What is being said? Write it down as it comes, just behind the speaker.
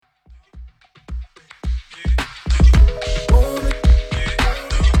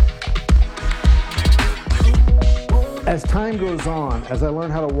As time goes on, as I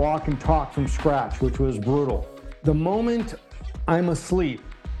learned how to walk and talk from scratch, which was brutal, the moment I'm asleep,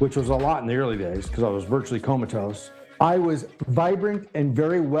 which was a lot in the early days because I was virtually comatose, I was vibrant and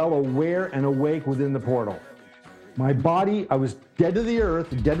very well aware and awake within the portal. My body, I was dead to the earth,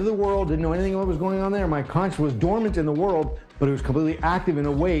 dead to the world, didn't know anything what was going on there. My conscience was dormant in the world, but it was completely active and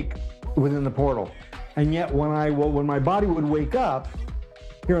awake within the portal. And yet when my body would wake up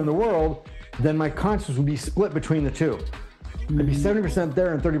here in the world, then my consciousness would be split between the two. I'd be 70%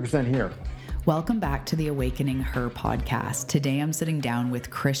 there and 30% here. Welcome back to the Awakening Her podcast. Today I'm sitting down with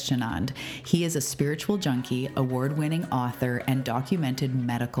Krishnanand. He is a spiritual junkie, award-winning author, and documented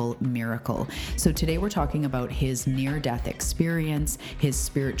medical miracle. So today we're talking about his near-death experience, his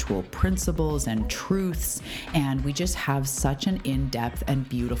spiritual principles and truths, and we just have such an in-depth and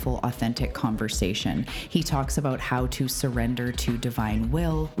beautiful, authentic conversation. He talks about how to surrender to divine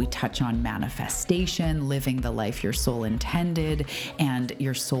will. We touch on manifestation, living the life your soul intended, and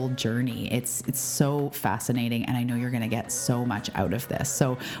your soul journey. It's so fascinating, and I know you're going to get so much out of this.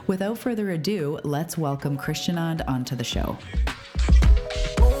 So without further ado, let's welcome Krishnanand onto the show.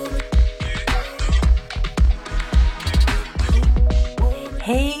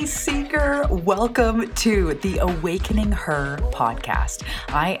 Hey Seeker, welcome to the Awakening Her podcast.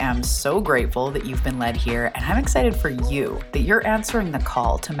 I am so grateful that you've been led here, and I'm excited for you that you're answering the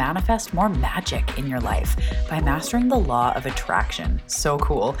call to manifest more magic in your life by mastering the law of attraction. So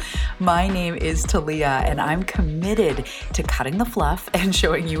cool. My name is Talia, and I'm committed to cutting the fluff and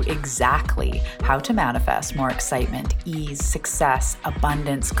showing you exactly how to manifest more excitement, ease, success,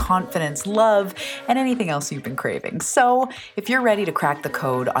 abundance, confidence, love, and anything else you've been craving. So if you're ready to crack the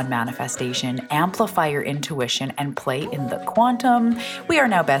code on manifestation, amplify your intuition, and play in the quantum, we are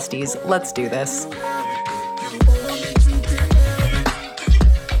now besties. Let's do this.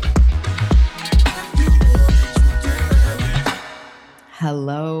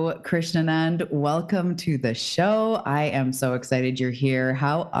 Hello, Krishnanand. Welcome to the show. I am so excited you're here.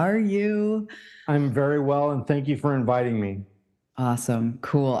 How are you? I'm very well, and thank you for inviting me. Awesome.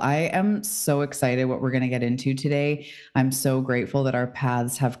 Cool. I am so excited what we're going to get into today. I'm so grateful that our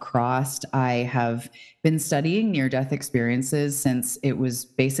paths have crossed. I have been studying near-death experiences since it was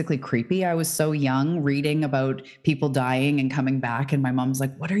basically creepy. I was so young reading about people dying and coming back, and my mom's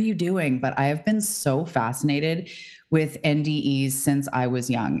like, "What are you doing?" But I have been so fascinated with NDEs since I was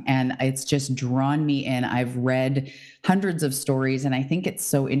young, and it's just drawn me in. I've read hundreds of stories, and I think it's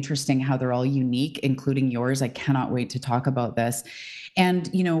so interesting how they're all unique, including yours. I cannot wait to talk about this. And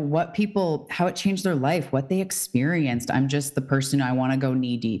how it changed their life, what they experienced. I'm just the person I want to go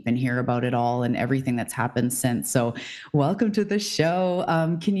knee deep and hear about it all and everything that's happened since. So welcome to the show.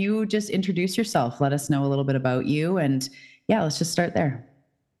 Can you just introduce yourself? Let us know a little bit about you. And yeah, let's just start there.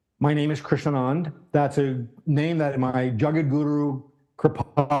 My name is Krishnanand. That's a name that my Jagat Guru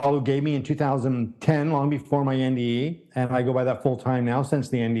Kripalu gave me in 2010, long before my NDE. And I go by that full time now since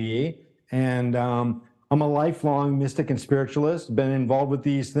the NDE. And I'm a lifelong mystic and spiritualist, been involved with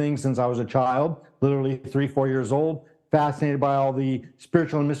these things since I was a child, literally 3-4 years old, fascinated by all the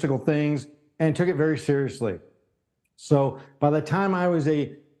spiritual and mystical things, and took it very seriously. So by the time I was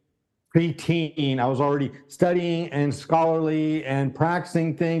a preteen, I was already studying and scholarly and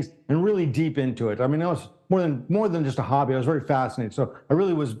practicing things and really deep into it. I mean, it was more than just a hobby. I was very fascinated. So I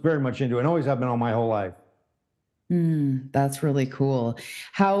really was very much into it and always have been all my whole life. That's really cool.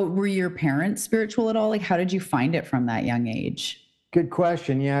 How were your parents spiritual at all? Like, how did you find it from that young age? Good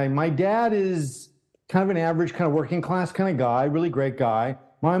question. Yeah, my dad is kind of an average, kind of working class kind of guy, really great guy.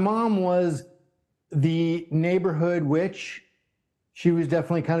 My mom was the neighborhood witch. She was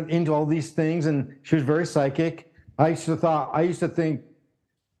definitely kind of into all these things, and she was very psychic. I used to think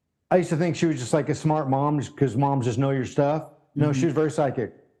she was just like a smart mom, just because moms just know your stuff. No, she was very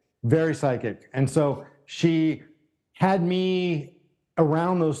psychic, very psychic. And so she had me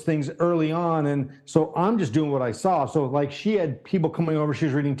around those things early on. And so I'm just doing what I saw. So like she had people coming over, she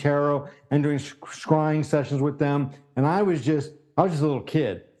was reading tarot and doing scrying sessions with them. And I was just a little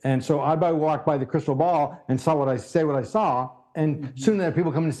kid. And so I'd walk by the crystal ball and saw what I saw. And soon there were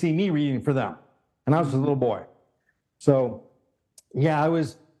people coming to see me reading for them. And I was a little boy. So yeah, I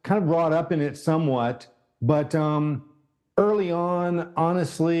was kind of brought up in it somewhat, but early on,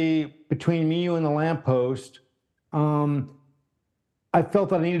 honestly, between me, you, and the lamppost, I felt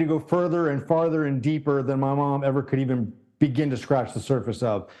that I needed to go further and farther and deeper than my mom ever could even begin to scratch the surface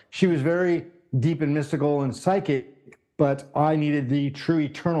of. She was very deep and mystical and psychic, but I needed the true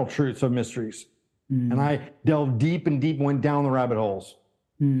eternal truths of mysteries. And I delved deep and deep, went down the rabbit holes.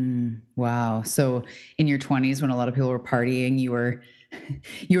 Wow. So in your 20s, when a lot of people were partying, you were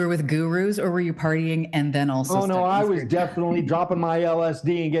You were with gurus, or were you partying and then also Oh no, studying I was spiritual? definitely dropping my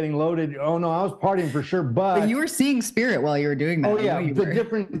LSD and getting loaded. Oh no, I was partying for sure. But you But were seeing spirit while you were doing that. oh I know yeah, you the were.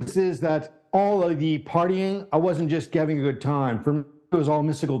 difference is that all of the partying, I wasn't just having a good time. For me, it was all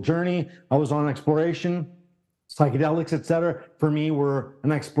mystical journey. I was on exploration, psychedelics, etc. For me, were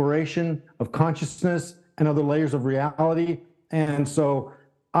an exploration of consciousness and other layers of reality. And so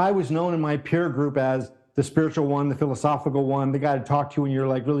I was known in my peer group as the spiritual one, the philosophical one, the guy to talk to when you're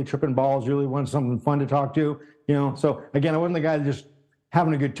like really tripping balls, really want something fun to talk to, you know. So again, I wasn't the guy that just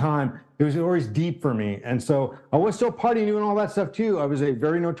having a good time. It was always deep for me. And so I was still partying, doing all that stuff too. I was a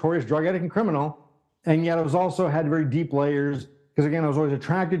very notorious drug addict and criminal. And yet I was also had very deep layers because again, I was always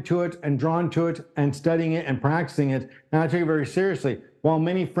attracted to it and drawn to it and studying it and practicing it. And I took it very seriously. While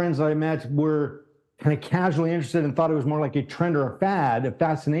many friends that I met were kind of casually interested and thought it was more like a trend or a fad, a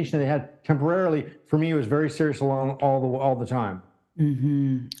fascination they had temporarily, for me, it was very serious along all the time.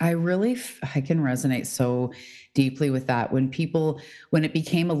 I can resonate so deeply with that. When it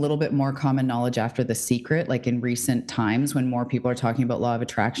became a little bit more common knowledge after The Secret, like in recent times, when more people are talking about law of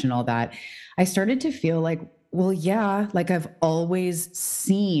attraction, all that, I started to feel like, well, yeah, like I've always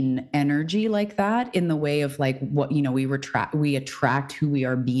seen energy like that in the way of like what, we attract who we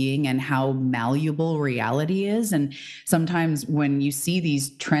are being and how malleable reality is. And sometimes when you see these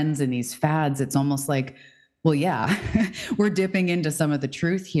trends and these fads, it's almost like, well, yeah, we're dipping into some of the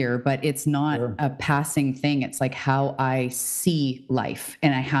truth here, but it's not Sure. a passing thing. It's like how I see life.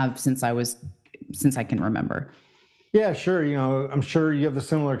 And I have since I can remember. Yeah, sure. You know, I'm sure you have a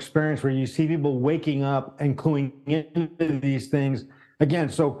similar experience where you see people waking up and cluing into these things. Again,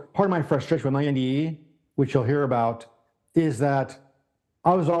 so part of my frustration with my NDE, which you'll hear about, is that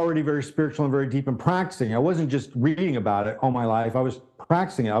I was already very spiritual and very deep in practicing. I wasn't just reading about it all my life. I was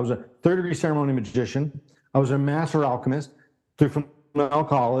practicing it. I was a third degree ceremony magician. I was a master alchemist through from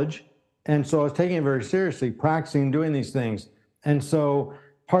college. And so I was taking it very seriously, practicing, doing these things. And so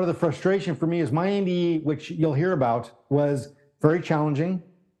part of the frustration for me is my NDE, which you'll hear about, was very challenging.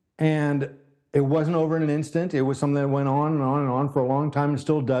 And it wasn't over in an instant. It was something that went on and on and on for a long time and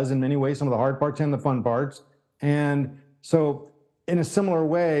still does in many ways, some of the hard parts and the fun parts. And so in a similar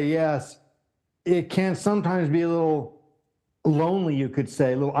way, yes, it can sometimes be a little lonely, you could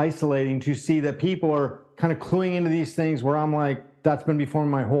say, a little isolating to see that people are kind of cluing into these things where I'm like, that's been before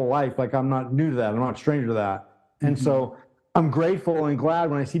my whole life. Like I'm not new to that. I'm not a stranger to that. And so I'm grateful and glad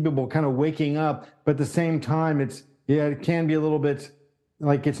when I see people kind of waking up, but at the same time, it can be a little bit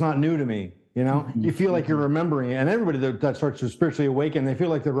like it's not new to me. You know, you feel like you're remembering it, and everybody that starts to spiritually awaken, they feel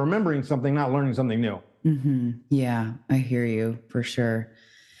like they're remembering something, not learning something new. Yeah, I hear you for sure.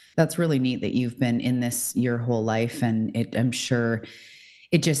 That's really neat that you've been in this your whole life, and I'm sure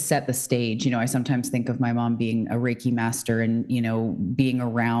it just set the stage. I sometimes think of my mom being a Reiki master and, being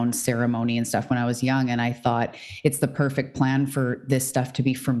around ceremony and stuff when I was young. And I thought it's the perfect plan for this stuff to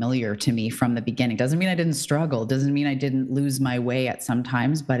be familiar to me from the beginning. Doesn't mean I didn't struggle, doesn't mean I didn't lose my way at some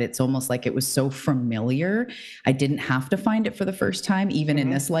times, but it's almost like it was so familiar. I didn't have to find it for the first time, even in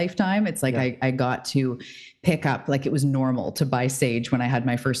this lifetime. It's like Yeah. I got to pick up, like it was normal to buy sage when I had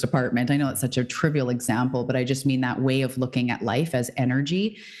my first apartment. I know it's such a trivial example, but I just mean that way of looking at life as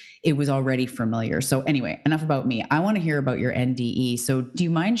energy. It was already familiar. So anyway, enough about me. I want to hear about your NDE. So do you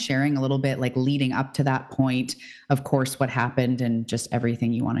mind sharing a little bit, like leading up to that point, of course, what happened and just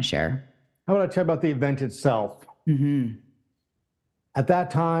everything you want to share? How about I tell you about the event itself? At that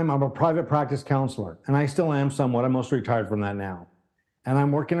time, I'm a private practice counselor, and I still am somewhat. I'm mostly retired from that now. And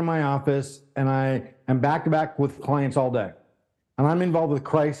I'm working in my office, and I am back to back with clients all day. And I'm involved with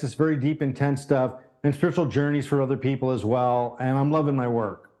crisis, very deep, intense stuff, and spiritual journeys for other people as well. And I'm loving my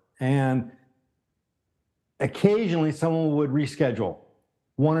work. And occasionally, someone would reschedule,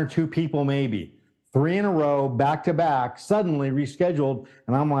 one or two people maybe, 3 in a row, back to back, suddenly rescheduled.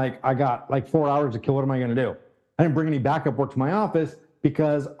 And I'm like, I got like 4 hours to kill. What am I going to do? I didn't bring any backup work to my office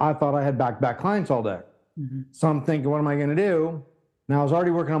because I thought I had back-to-back clients all day. So I'm thinking, what am I going to do? Now, I was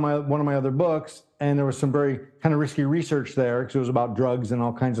already working on one of my other books, and there was some very kind of risky research there because it was about drugs and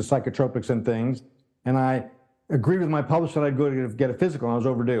all kinds of psychotropics and things. And I agreed with my publisher that I'd go to get a physical, and I was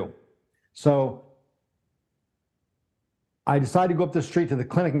overdue. So I decided to go up the street to the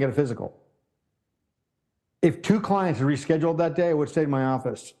clinic and get a physical. If 2 clients had rescheduled that day, I would have stayed in my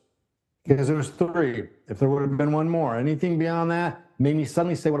office because it was 3. If there would have been one more, anything beyond that made me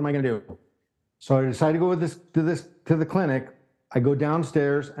suddenly say, what am I going to do? So I decided to go to the clinic. I go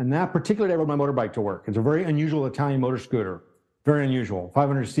downstairs, and that particular day I rode my motorbike to work. It's a very unusual Italian motor scooter, very unusual,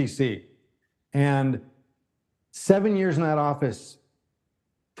 500cc. And 7 years in that office,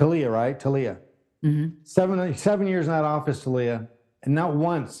 Talia, right? Talia. 7 years in that office, Talia. And not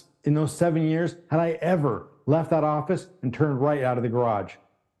once in those 7 years had I ever left that office and turned right out of the garage.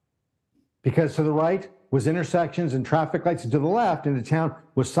 Because to the right was intersections and traffic lights, and to the left into town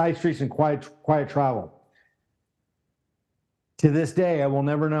was side streets and quiet travel. To this day, I will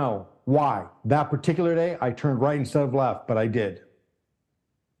never know why. That particular day, I turned right instead of left, but I did.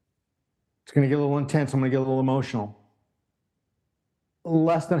 It's going to get a little intense. I'm going to get a little emotional.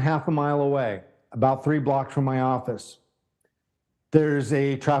 Less than half a mile away, about 3 blocks from my office, there's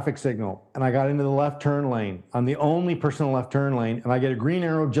a traffic signal, and I got into the left turn lane. I'm the only person in the left turn lane, and I get a green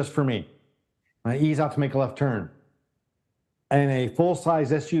arrow just for me. And I ease out to make a left turn. And a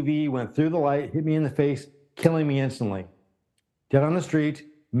full-size SUV went through the light, hit me in the face, killing me instantly. Dead on the street,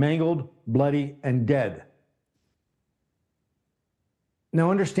 mangled, bloody, and dead.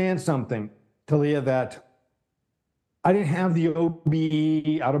 Now understand something, Talia, that I didn't have the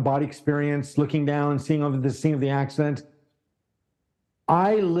OBE, out-of-body experience, looking down and seeing over the scene of the accident.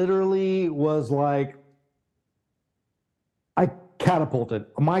 I literally was like, I catapulted.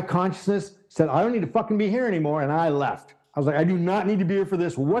 My consciousness said, I don't need to fucking be here anymore, and I left. I was like, I do not need to be here for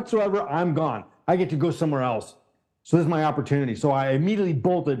this whatsoever. I'm gone. I get to go somewhere else. So this is my opportunity. So I immediately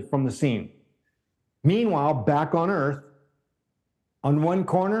bolted from the scene. Meanwhile, back on Earth, on one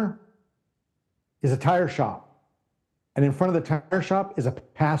corner is a tire shop. And in front of the tire shop is a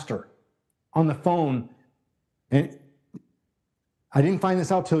pastor on the phone. And I didn't find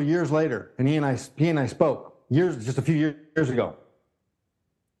this out till years later. And he and I spoke just a few years ago.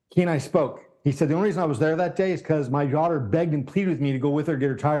 He and I spoke. He said, the only reason I was there that day is because my daughter begged and pleaded with me to go with her to get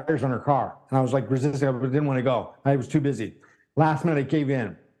her tires on her car. And I was like resisting, I didn't want to go. I was too busy. Last minute, I gave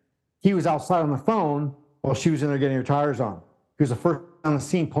in. He was outside on the phone while she was in there getting her tires on. He was the first on the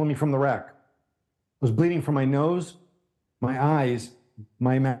scene pulling me from the wreck. I was bleeding from my nose, my eyes,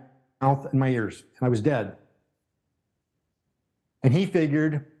 my mouth, and my ears. And I was dead. And he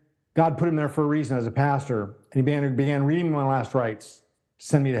figured God put him there for a reason as a pastor. And he began reading me my last rites to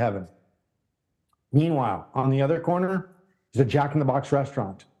send me to heaven. Meanwhile, on the other corner is a Jack in the Box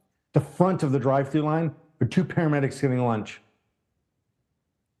restaurant. The front of the drive-thru line are 2 paramedics getting lunch.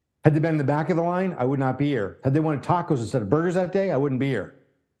 Had they been in the back of the line, I would not be here. Had they wanted tacos instead of burgers that day, I wouldn't be here.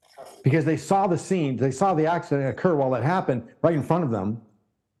 Because they saw the scene, they saw the accident occur while it happened right in front of them.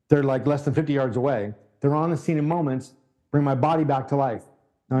 They're like less than 50 yards away. They're on the scene in moments, bring my body back to life.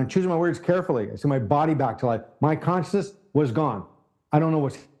 Now I'm choosing my words carefully. I say my body back to life. My consciousness was gone. I don't know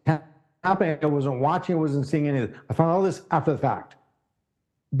what's happening. I wasn't watching, I wasn't seeing any of it. I found all this after the fact.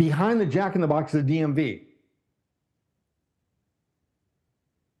 Behind the Jack in the Box is a DMV.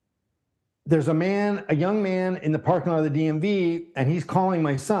 There's a young man in the parking lot of the DMV, and he's calling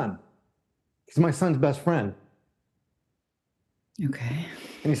my son. He's my son's best friend. Okay.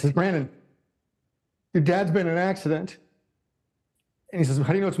 And he says, Brandon, your dad's been in an accident. And he says,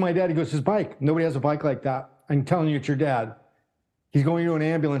 how do you know it's my dad? He goes, his bike. Nobody has a bike like that. I'm telling you, it's your dad. He's going to an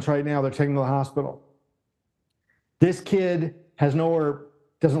ambulance right now. They're taking him to the hospital. This kid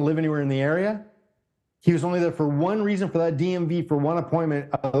doesn't live anywhere in the area. He was only there for one reason, for that DMV, for one appointment.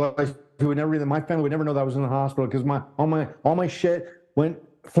 Otherwise, my family would never know that I was in the hospital, because all my shit went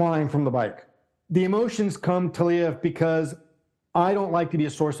flying from the bike. The emotions come, Talia, because I don't like to be a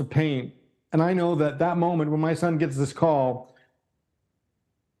source of pain. And I know that moment when my son gets this call,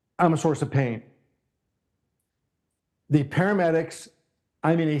 I'm a source of pain. The paramedics,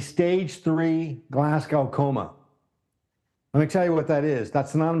 I'm in a stage 3 Glasgow coma. Let me tell you what that is.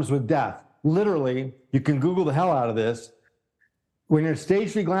 That's synonymous with death. Literally, you can Google the hell out of this. When you're in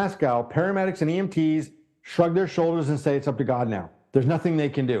stage 3 Glasgow, paramedics and EMTs shrug their shoulders and say, it's up to God now. There's nothing they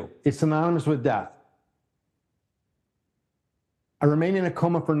can do. It's synonymous with death. I remain in a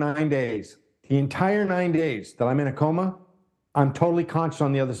coma for 9 days. The entire 9 days that I'm in a coma, I'm totally conscious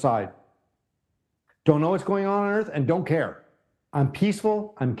on the other side. Don't know what's going on Earth and don't care. I'm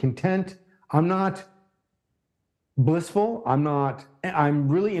peaceful. I'm content. I'm not blissful. I'm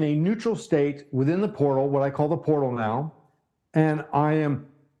really in a neutral state within the portal, what I call the portal now. And I am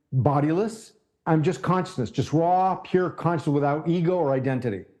bodiless. I'm just consciousness, just raw, pure consciousness without ego or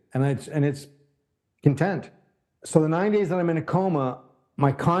identity. And it's content. So the 9 days that I'm in a coma,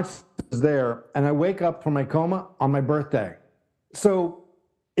 my consciousness is there, and I wake up from my coma on my birthday. So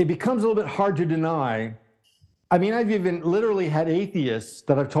it becomes a little bit hard to deny. I mean, I've even literally had atheists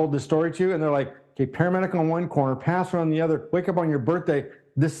that I've told this story to, and they're like, okay, paramedic on one corner, pastor on the other, wake up on your birthday.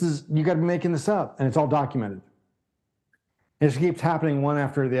 You got to be making this up. And it's all documented. It just keeps happening one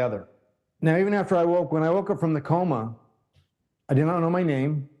after the other. Now, even after when I woke up from the coma, I did not know my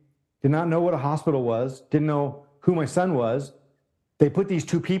name, did not know what a hospital was, didn't know who my son was. They put these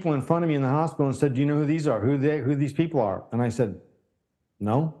 2 people in front of me in the hospital and said, do you know who these are, who these people are? And I said,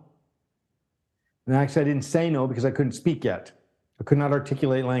 No. And actually, I didn't say no because I couldn't speak yet. I could not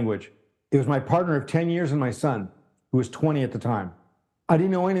articulate language. It was my partner of 10 years and my son, who was 20 at the time. I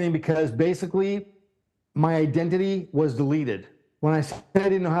didn't know anything because basically my identity was deleted. When I said I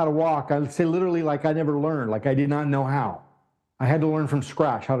didn't know how to walk, I would say literally like I never learned, like I did not know how. I had to learn from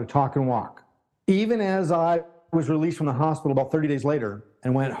scratch how to talk and walk. Even as I was released from the hospital about 30 days later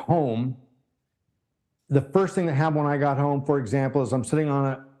and went home, the first thing that happened when I got home, for example, is I'm sitting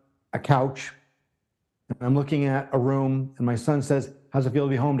on a couch and I'm looking at a room and my son says, "How's it feel to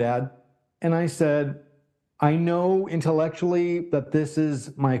be home, Dad?" And I said, "I know intellectually that this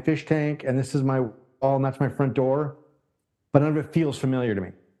is my fish tank and this is my wall and that's my front door, but none of it feels familiar to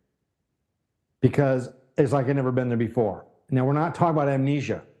me because it's like I've never been there before." Now, we're not talking about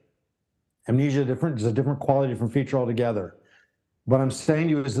amnesia. Amnesia is a different quality, different feature altogether. What I'm saying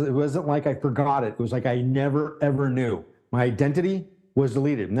to you is it wasn't like I forgot it. It was like I never, ever knew. My identity was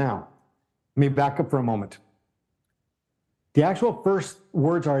deleted. Now, let me back up for a moment. The actual first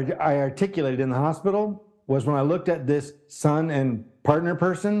words I articulated in the hospital was when I looked at this son and partner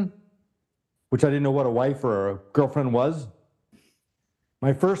person, which I didn't know what a wife or a girlfriend was.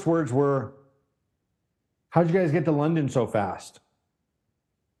 My first words were, "How'd you guys get to London so fast?"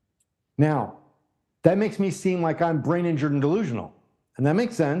 Now, that makes me seem like I'm brain injured and delusional, and that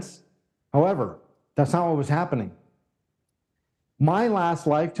makes sense. However, that's not what was happening. My last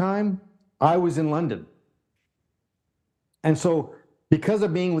lifetime, I was in London. And so because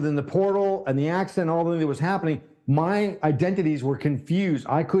of being within the portal and the accident, all the thing that was happening, my identities were confused.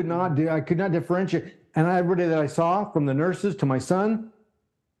 I could not differentiate. And everybody that I saw, from the nurses to my son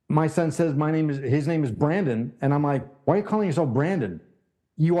says his name is Brandon. And I'm like, "Why are you calling yourself Brandon?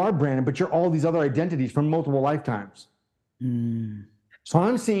 You are Brandon, but you're all these other identities from multiple lifetimes." So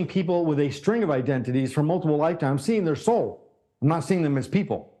I'm seeing people with a string of identities from multiple lifetimes, seeing their soul. I'm not seeing them as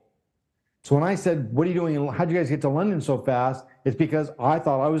people. So when I said, "What are you doing? How'd you guys get to London so fast?" It's because I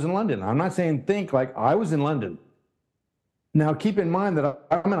thought I was in London. I'm not saying think like I was in London. Now, keep in mind that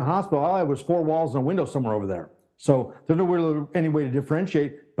I'm in a hospital. All I had was 4 walls and a window somewhere over there. So there's no really any way to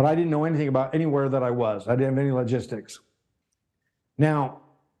differentiate, but I didn't know anything about anywhere that I was. I didn't have any logistics. Now,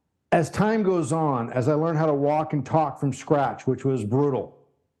 as time goes on, as I learned how to walk and talk from scratch, which was brutal,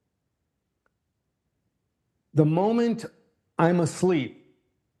 the moment I'm asleep,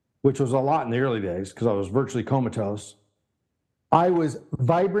 which was a lot in the early days because I was virtually comatose, I was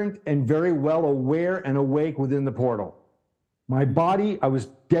vibrant and very well aware and awake within the portal. My body, I was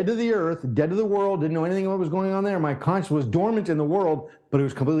dead to the earth, dead to the world, didn't know anything what was going on there. My conscience was dormant in the world, but it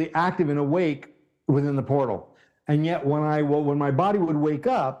was completely active and awake within the portal. And yet when my body would wake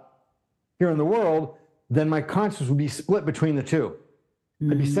up here in the world, then my consciousness would be split between the two.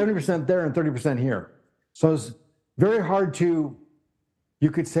 I'd be 70% there and 30% here. So it's very hard to, you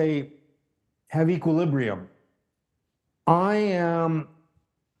could say, have equilibrium. I am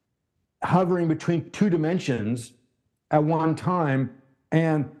hovering between 2 dimensions at one time,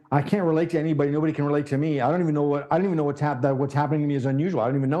 and I can't relate to anybody. Nobody can relate to me. I don't even know what's happening to me is unusual. I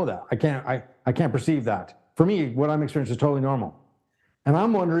don't even know that. I can't perceive that. For me, what I'm experiencing is totally normal. And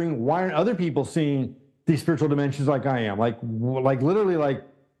I'm wondering, why aren't other people seeing these spiritual dimensions like I am? Like literally, like,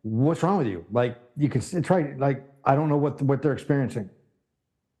 what's wrong with you? Like, you can try, like, I don't know what they're experiencing.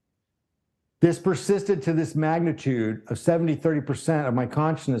 This persisted to this magnitude of 30% of my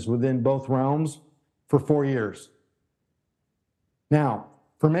consciousness within both realms for 4 years. Now,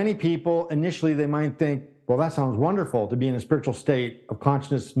 for many people, initially they might think, well, that sounds wonderful to be in a spiritual state of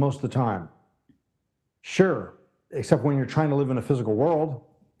consciousness most of the time. Sure, except when you're trying to live in a physical world.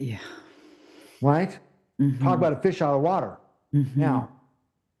 Yeah. Right? Talk about a fish out of water. Now,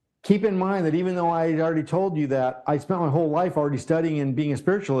 keep in mind that even though I had already told you that I spent my whole life already studying and being a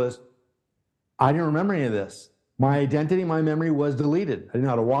spiritualist, I didn't remember any of this. My identity, my memory was deleted. I didn't know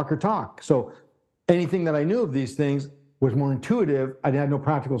how to walk or talk. So anything that I knew of these things was more intuitive. I had no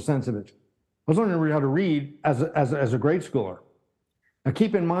practical sense of it. I was learning how to read as a grade schooler. Now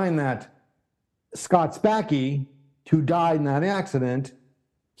keep in mind that Scott Spacky, who died in that accident,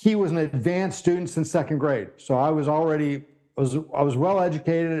 he was an advanced student since 2nd grade. So I was well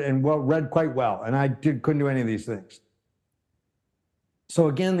educated and well read quite well, and I couldn't do any of these things. So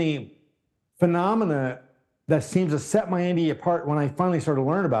again, the phenomena that seems to set my NDE apart when I finally started to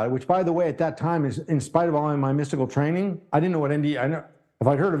learn about it, which, by the way, at that time, is in spite of all my mystical training, I didn't know what NDE. If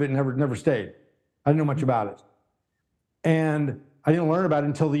I'd heard of it, never stayed. I didn't know much about it, and I didn't learn about it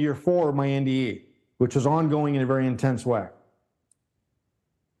until the year 4 of my NDE, which was ongoing in a very intense way.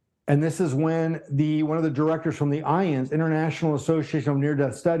 And this is when one of the directors from the IANS, International Association of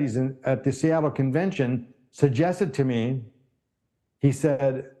Near-Death Studies, at the Seattle convention, suggested to me he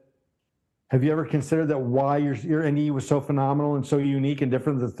said, have you ever considered that why your NDE was so phenomenal and so unique and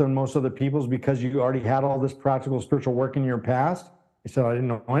different than most other people's, because you already had all this practical spiritual work in your past? He said, I didn't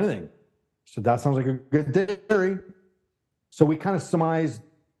know anything. So that sounds like a good theory. So we kind of surmised,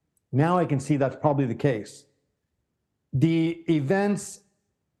 now I can see that's probably the case. The events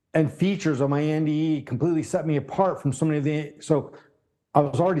and features of my NDE completely set me apart from so many of so I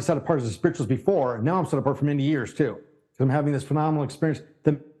was already set apart as a spiritualist before, and now I'm set apart from NDEers too. I'm having this phenomenal experience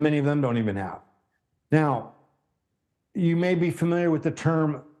that many of them don't even have. Now, you may be familiar with the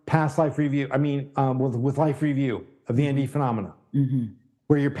term past life review. I mean, with life review of the NDE phenomena,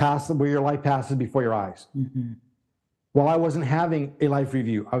 where your life passes before your eyes. Well, I wasn't having a life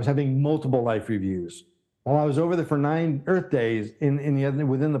review. I was having multiple life reviews. While I was over there for 9 Earth days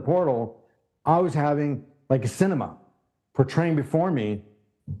within the portal, I was having like a cinema portraying before me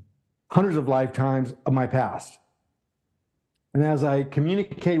hundreds of lifetimes of my past. And as I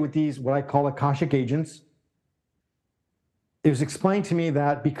communicated with these, what I call Akashic agents, it was explained to me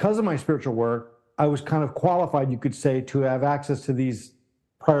that because of my spiritual work, I was kind of qualified, you could say, to have access to these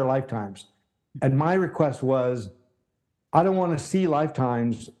prior lifetimes. And my request was, I don't want to see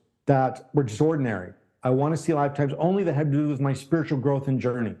lifetimes that were just ordinary. I want to see lifetimes only that had to do with my spiritual growth and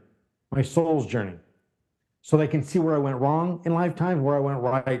journey, my soul's journey. So they can see where I went wrong in lifetimes, where I went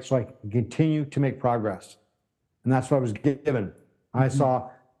right, so I can continue to make progress. And that's what I was given. I saw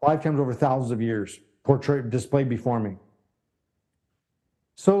lifetimes over thousands of years portrayed, displayed before me.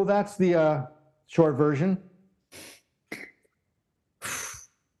 So that's the short version.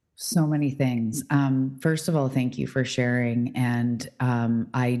 So many things. First of all, thank you for sharing. And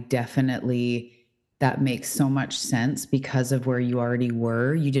I definitely, that makes so much sense because of where you already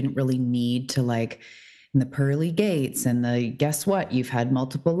were. You didn't really need to like in the pearly gates and the guess what, you've had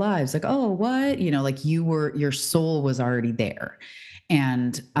multiple lives, like, oh, what, like your soul was already there.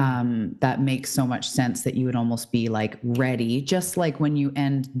 And that makes so much sense that you would almost be like ready, just like when you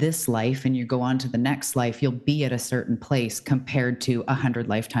end this life and you go on to the next life, you'll be at a certain place compared to 100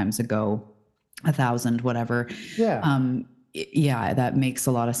 lifetimes ago, 1,000, whatever. Yeah, that makes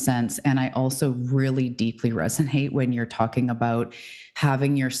a lot of sense. And I also really deeply resonate when you're talking about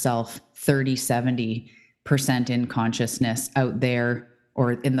having yourself 30, 70% in consciousness out there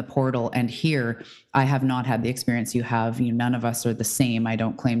or in the portal. And here, I have not had the experience you have. None of us are the same. I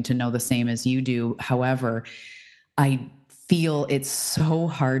don't claim to know the same as you do. However, I feel it's so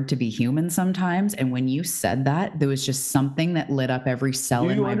hard to be human sometimes. And when you said that, there was just something that lit up every cell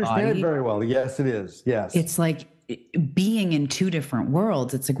in my body. You understand it very well. Yes, it is. Yes. It's like being in two different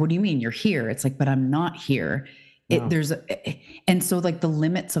worlds. It's like, what do you mean you're here? It's like, but I'm not here. No. And so like the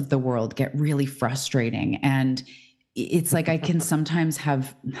limits of the world get really frustrating. And it's like, I can sometimes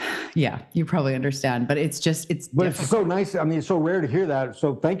have, yeah, you probably understand, but it's so nice. I mean, it's so rare to hear that.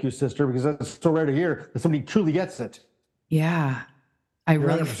 So thank you, sister, because it's so rare to hear that somebody truly gets it. Yeah. I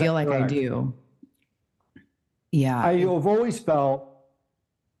really feel like correct. I do. Yeah. I've always felt,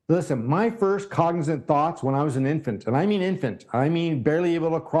 listen, my first cognizant thoughts when I was an infant, and I mean infant, I mean barely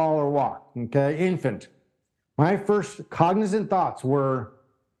able to crawl or walk, okay, infant. My first cognizant thoughts were,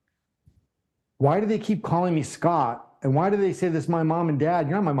 why do they keep calling me Scott? And why do they say this is my mom and dad?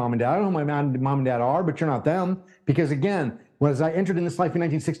 You're not my mom and dad. I don't know who my mom and dad are, but you're not them. Because again, as I entered in this life in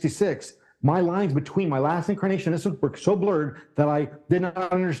 1966, my lines between my last incarnation and this were so blurred that I did not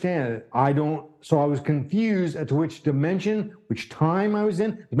understand it. So I was confused as to which dimension, which time I was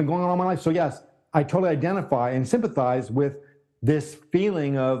in. It's been going on all my life. So yes, I totally identify and sympathize with this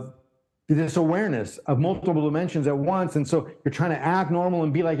feeling of this awareness of multiple dimensions at once. And so you're trying to act normal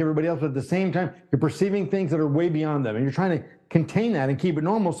and be like everybody else, but at the same time, you're perceiving things that are way beyond them. And you're trying to contain that and keep it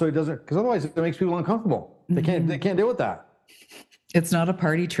normal so it doesn't, because otherwise it makes people uncomfortable. They can't deal with that. It's not a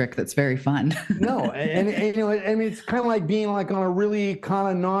party trick that's very fun. No, and I mean, it's kind of like being like on a really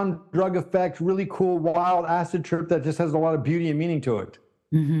kind of non-drug effect, really cool, wild acid trip that just has a lot of beauty and meaning to it.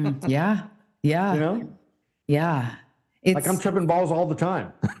 Mm-hmm. Yeah. Yeah. Yeah. It's like I'm tripping balls all the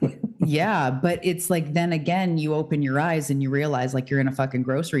time. Yeah, but it's like, then again, you open your eyes and you realize like you're in a fucking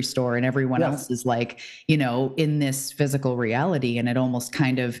grocery store and everyone else is like, in this physical reality. And it almost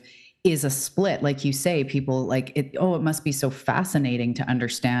kind of is a split. Like you say, people like it, oh, it must be so fascinating to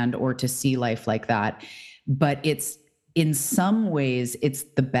understand or to see life like that. But it's, in some ways it's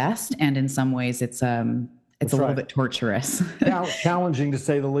the best. And in some ways it's a little bit torturous. Challenging to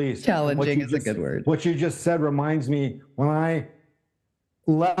say the least. Challenging is a good word. What you just said reminds me when I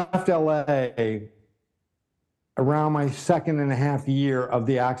left LA around my 2.5 year of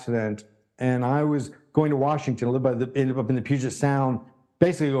the accident, and I was going to Washington. Ended up in the Puget Sound.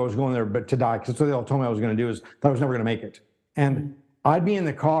 Basically, I was going there but to die, because that's what they all told me I was going to do, is that I was never going to make it. And I'd be in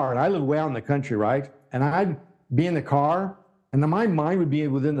the car, and I live way out in the country, right? And I'd be in the car, and then my mind would be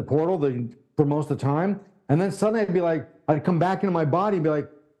within the portal for most of the time. And then suddenly I'd be like, I'd come back into my body and be like,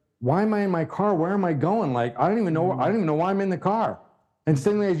 why am I in my car? Where am I going? Like, I don't even know why I'm in the car. And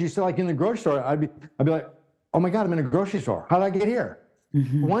suddenly, as you said, like in the grocery store, I'd be like, oh my God, I'm in a grocery store. How did I get here?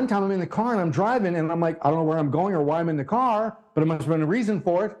 One time I'm in the car and I'm driving and I'm like, I don't know where I'm going or why I'm in the car, but it must have been a reason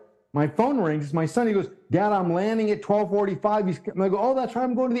for it. My phone rings. It's my son. He goes, Dad, I'm landing at 12:45. And I go, oh, that's right.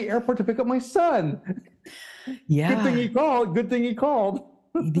 I'm going to the airport to pick up my son. Yeah. Good thing he called. Good thing he called.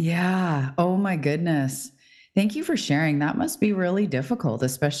 Yeah. Oh my goodness. Thank you for sharing. That must be really difficult,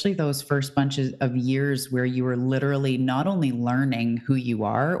 especially those first bunches of years where you were literally not only learning who you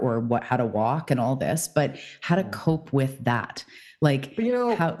are or how to walk and all this, but how to cope with that. Like, but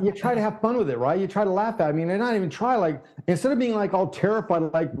you try to have fun with it, right? You try to laugh at it. I mean, and not even try, like, instead of being like all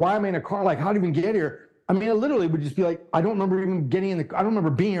terrified, like, why am I in a car? Like, how did we get here? I mean, it literally would just be like, I don't remember even getting I don't remember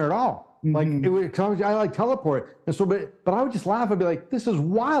being here at all. Like it would, I like teleport. And so, but I would just laugh. I'd be like, this is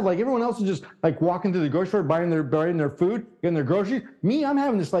wild. Like everyone else is just like walking through the grocery store, buying their food, getting their groceries. Me, I'm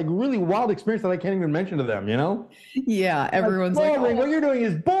having this like really wild experience that I can't even mention to them, Yeah. Everyone's like, boring. What you're doing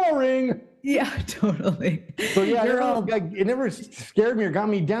is boring. Yeah, totally. So yeah, it never scared me or got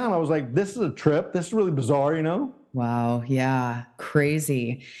me down. I was like, this is a trip. This is really bizarre, Wow. Yeah.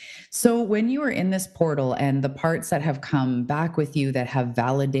 Crazy. So when you were in this portal and the parts that have come back with you that have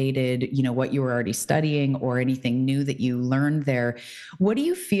validated, what you were already studying or anything new that you learned there, what do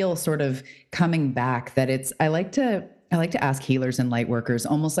you feel sort of coming back that I like to ask healers and light workers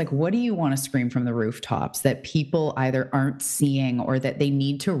almost like, what do you want to scream from the rooftops that people either aren't seeing or that they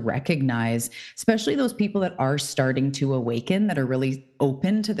need to recognize, especially those people that are starting to awaken, that are really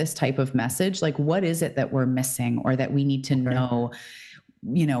open to this type of message? Like, what is it that we're missing or that we need to know?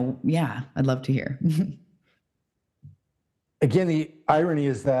 Yeah, I'd love to hear. Again, the irony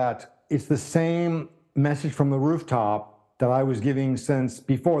is that it's the same message from the rooftop that I was giving since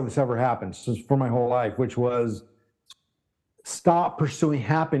before this ever happened, since for my whole life, which was stop pursuing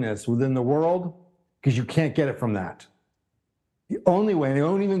happiness within the world because you can't get it from that. The only way, and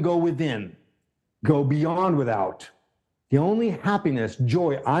don't even go within, go beyond without. The only happiness,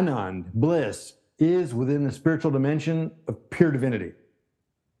 joy, anand, bliss is within the spiritual dimension of pure divinity.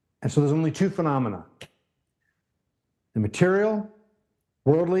 And so there's only two phenomena: the material,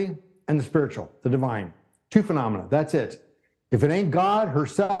 worldly, and the spiritual, the divine. Two phenomena, that's it. If it ain't God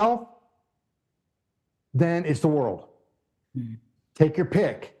herself, then it's the world. Take your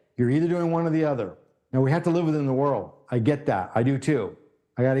pick. You're either doing one or the other. Now, we have to live within the world. I get that. I do too.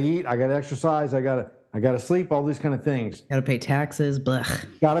 I got to eat. I got to exercise. I got to sleep, all these kind of things. Got to pay taxes.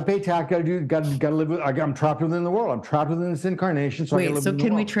 Blech. Got to pay tax. Got to live with, I'm trapped within the world. I'm trapped within this incarnation. So wait, so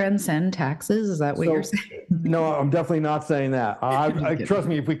can we transcend taxes? Is that what you're saying? No, I'm definitely not saying that. I trust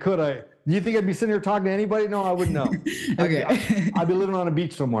me, if we could, do you think I'd be sitting here talking to anybody? No, I wouldn't know. Okay. I'd be living on a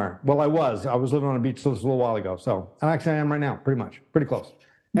beach somewhere. Well, I was living on a beach just a little while ago. So, and actually I am right now, pretty close.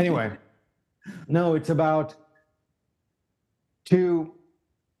 Anyway, no, it's about to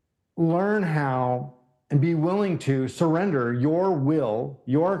learn how and be willing to surrender your will,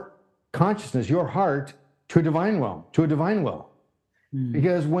 your consciousness, your heart to a divine will,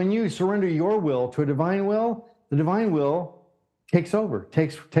 Because when you surrender your will to a divine will, the divine will takes over,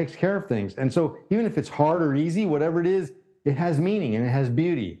 takes care of things. And so even if it's hard or easy, whatever it is, it has meaning and it has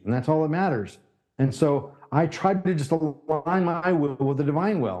beauty, and that's all that matters. And so I tried to just align my will with the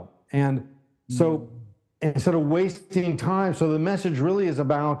divine will. And so instead of wasting time, so the message really is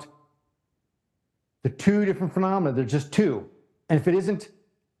about the two different phenomena. There's just two. And if it isn't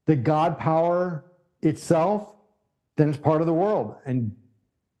the God power itself, then it's part of the world. And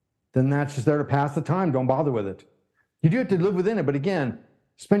then that's just there to pass the time. Don't bother with it. You do have to live within it. But again,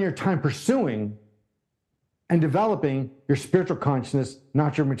 spend your time pursuing and developing your spiritual consciousness,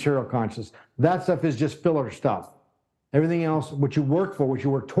 not your material consciousness. That stuff is just filler stuff. Everything else, what you work for, what you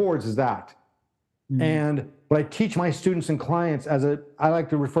work towards is that. And what I teach my students and clients I like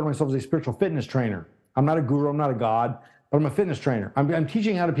to refer to myself as a spiritual fitness trainer. I'm not a guru, I'm not a god, but I'm a fitness trainer. I'm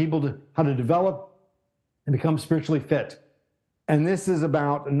teaching how to develop and become spiritually fit. And this is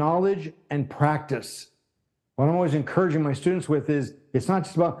about knowledge and practice. What I'm always encouraging my students with is, it's not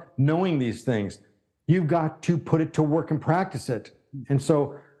just about knowing these things. You've got to put it to work and practice it. And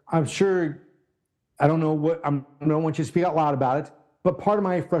so I'm sure, I don't want you to speak out loud about it, but part of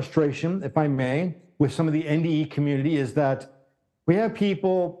my frustration, if I may, with some of the NDE community is that we have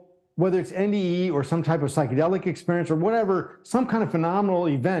people, whether it's NDE or some type of psychedelic experience or whatever, some kind of phenomenal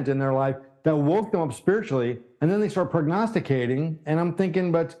event in their life that woke them up spiritually, and then they start prognosticating. And I'm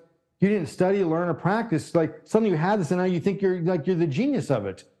thinking, but You didn't study, learn, or practice. Like suddenly you had this, and now you think you're the genius of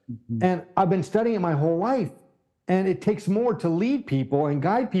it. And I've been studying it my whole life. And it takes more to lead people and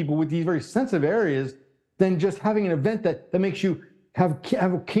guide people with these very sensitive areas than just having an event that makes you have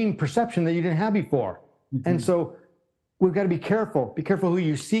a keen perception that you didn't have before. And so we've got to be careful. Be careful who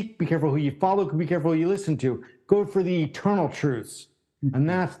you seek. Be careful who you follow. Be careful who you listen to. Go for the eternal truths. And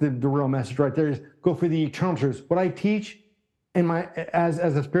that's the real message right there, is go for the eternal truths. What I teach as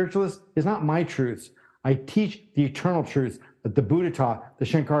a spiritualist is not my truths. I teach the eternal truths that the Buddha taught, the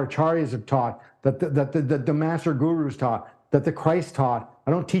Shankaracharyas have taught, that the master gurus taught, that the Christ taught.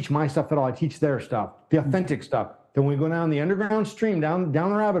 I don't teach my stuff at all. I teach their stuff, the authentic stuff. Then when we go down the underground stream, down the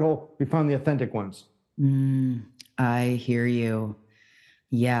rabbit hole, we find the authentic ones. I hear you.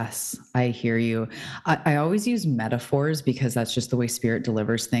 Yes, I hear you. I always use metaphors because that's just the way spirit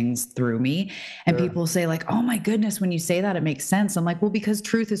delivers things through me. And people say like, oh my goodness, when you say that, it makes sense. I'm like, well, because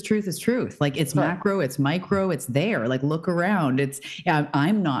truth is truth is truth. Like it's macro, it's micro, it's there. Like look around.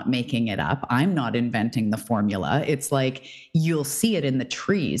 I'm not making it up. I'm not inventing the formula. It's like, you'll see it in the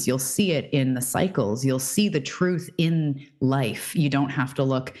trees. You'll see it in the cycles. You'll see the truth in life. You don't have to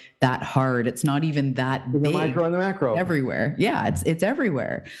look that hard. It's not even that big. The micro and the macro. Everywhere. Yeah, it's everywhere.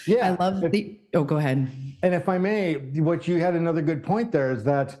 Yeah. I love go ahead. And if I may, what you had another good point there is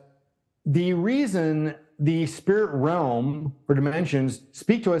that the reason the spirit realm or dimensions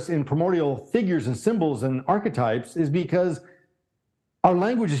speak to us in primordial figures and symbols and archetypes is because our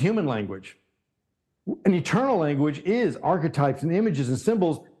language is human language. An eternal language is archetypes and images and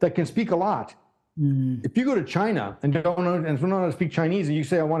symbols that can speak a lot. If you go to China and don't know how to speak Chinese, and you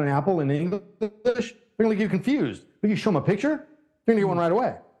say, I want an apple in English, they're going to look you confused. But you show them a picture, they're going to get one right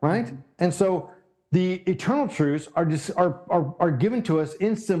away, right? And so the eternal truths are given to us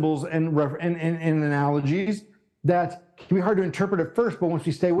in symbols and analogies that can be hard to interpret at first, but once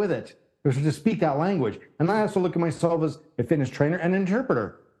we stay with it, we have to speak that language. And I also look at myself as a fitness trainer and an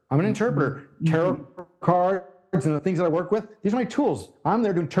interpreter. I'm an interpreter. Tarot cards and the things that I work with, these are my tools. I'm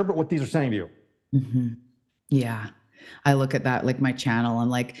there to interpret what these are saying to you. Yeah. I look at that like my channel, and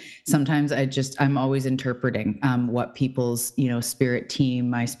like sometimes I'm always interpreting what people's, spirit team,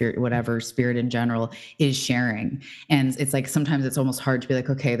 my spirit, whatever spirit in general is sharing. And it's like, sometimes it's almost hard to be like,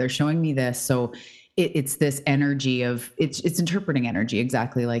 okay, they're showing me this. So it's this energy of it's interpreting energy,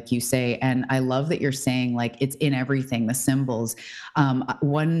 exactly like you say. And I love that you're saying like it's in everything, the symbols.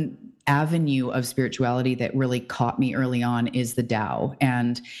 One avenue of spirituality that really caught me early on is the Tao.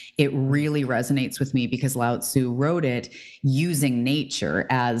 And it really resonates with me because Lao Tzu wrote it using nature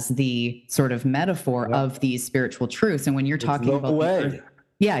as the sort of metaphor of these spiritual truths. And when you're talking about the earth,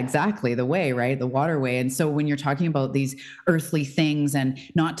 yeah, exactly. The way, right? The waterway. And so when you're talking about these earthly things and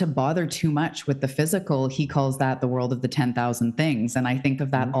not to bother too much with the physical, he calls that the world of the 10,000 things. And I think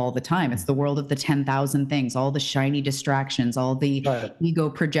of that all the time. It's the world of the 10,000 things, all the shiny distractions, all the ego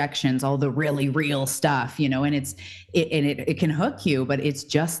projections, all the really real stuff, and it can hook you, but it's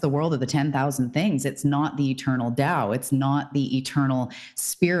just the world of the 10,000 things. It's not the eternal Tao. It's not the eternal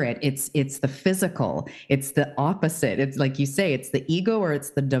spirit. It's the physical. It's the opposite. It's like you say, it's the ego or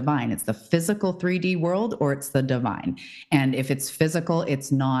it's the divine. It's the physical 3D world or it's the divine. And if it's physical, it's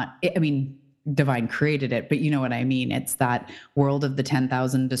not, divine created it, but you know what I mean? It's that world of the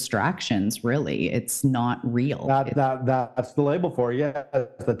 10,000 distractions, really. It's not real. That's the label for it. Yeah,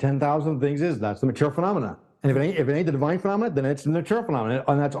 the 10,000 things that's the material phenomena. And if it ain't the divine phenomena, then it's the material phenomena.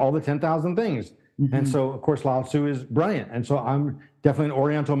 And that's all the 10,000 things. And so, of course, Lao Tzu is brilliant. And so I'm definitely an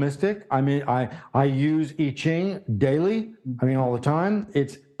Oriental mystic. I use I Ching daily. All the time.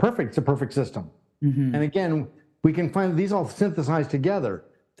 It's perfect. It's a perfect system. And again, we can find these all synthesized together.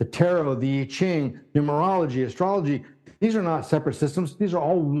 The tarot, the I Ching, numerology, astrology. These are not separate systems. These are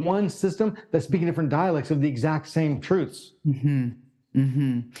all one system that's speaking different dialects of the exact same truths.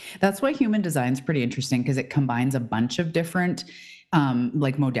 That's why human design is pretty interesting because it combines a bunch of different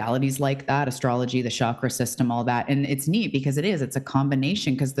like modalities like that, astrology, the chakra system, all that. And it's neat because it's a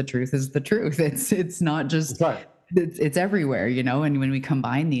combination because the truth is the truth. It's not just, it's everywhere, and when we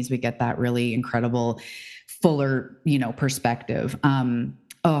combine these, we get that really incredible, fuller, perspective.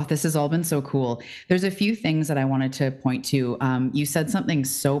 Oh, this has all been so cool. There's a few things that I wanted to point to. You said something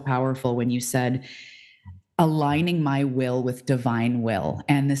so powerful when you said, aligning my will with divine will.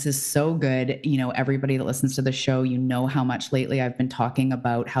 And this is so good. You know, everybody that listens to the show, you know how much lately I've been talking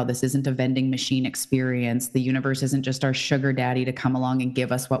about how this isn't a vending machine experience. The universe isn't just our sugar daddy to come along and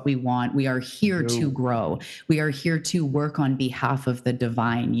give us what we want. We are here to grow. We are here to work on behalf of the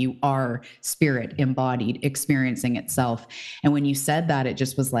divine. You are spirit embodied, experiencing itself. And when you said that, it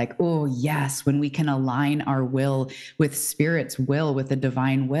just was like, oh, yes, when we can align our will with spirit's will, with the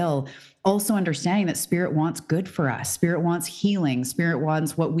divine will, also understanding that spirit wants good for us. Spirit wants healing. Spirit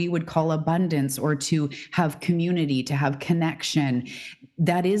wants what we would call abundance, or to have community, to have connection.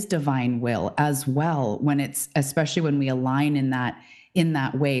 That is divine will as well, when it's, especially when we align in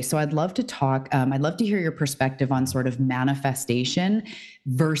that way. So I'd love to talk, I'd love to hear your perspective on sort of manifestation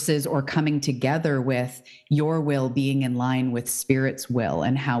versus, or coming together with your will being in line with spirit's will,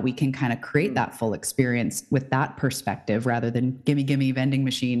 and how we can kind of create that full experience with that perspective rather than gimme vending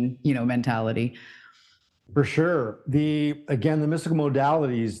machine, mentality. For sure. The mystical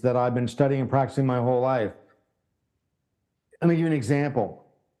modalities that I've been studying and practicing my whole life. Let me give you an example.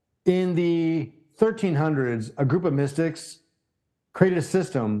 In the 1300s, a group of mystics created a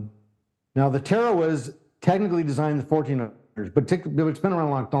system. Now, the tarot was technically designed in the 1400s, but it's been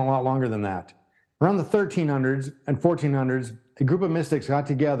around a lot longer than that. Around the 1300s and 1400s, a group of mystics got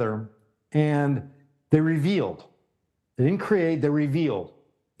together and they revealed, they didn't create, they revealed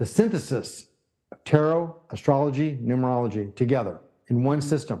the synthesis of tarot, astrology, numerology together in one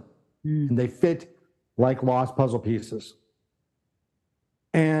system. And they fit like lost puzzle pieces.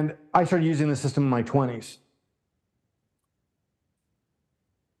 And I started using the system in my 20s.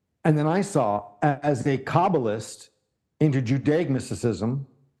 And then I saw, as a Kabbalist into Judaic mysticism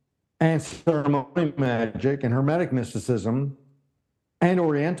and ceremonial magic and Hermetic mysticism and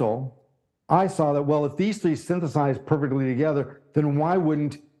Oriental, I saw that, well, if these three synthesize perfectly together, then why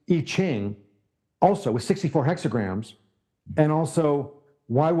wouldn't I Ching, also with 64 hexagrams, and also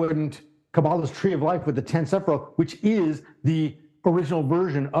why wouldn't Kabbalah's Tree of Life with the 10 Sephiroth, which is the original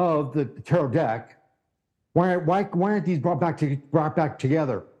version of the tarot deck, why aren't these brought back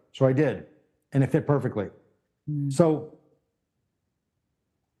together? So I did, and it fit perfectly. So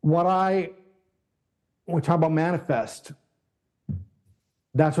when we talk about manifest,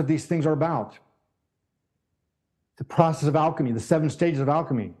 that's what these things are about. The process of alchemy, the 7 stages of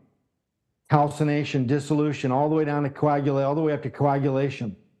alchemy: calcination, dissolution, all the way down to coagulate, all the way up to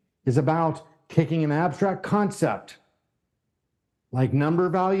coagulation, is about taking an abstract concept like number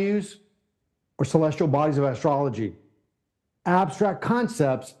values or celestial bodies of astrology, abstract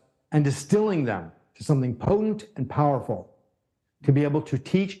concepts, and distilling them to something potent and powerful to be able to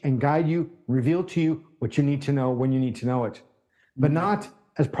teach and guide you, reveal to you what you need to know when you need to know it, but not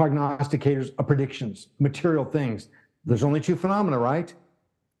as prognosticators of predictions, material things. There's only 2 phenomena, right?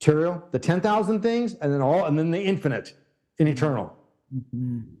 Material, the 10,000 things, and then the infinite and eternal.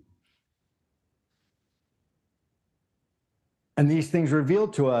 And these things reveal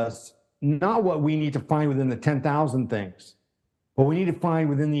to us not what we need to find within the 10,000 things, but we need to find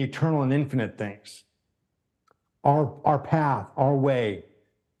within the eternal and infinite things. Our path, our way,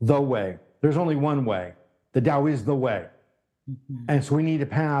 the way. There's only one way. The Tao is the way. And so we need a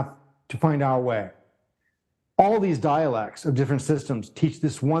path to find our way. All these dialects of different systems teach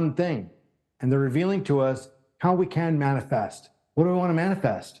this one thing, and they're revealing to us how we can manifest. What do we want to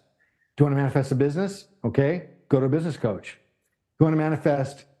manifest? Do you want to manifest a business? Okay, go to a business coach. Do you want to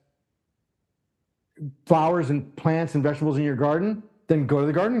manifest flowers and plants and vegetables in your garden? Then go to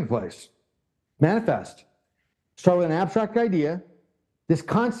the gardening place. Manifest. Start with an abstract idea, this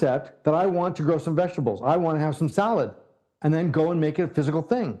concept that I want to grow some vegetables. I want to have some salad. And then go and make it a physical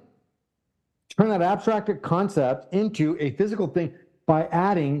thing. Turn that abstract concept into a physical thing by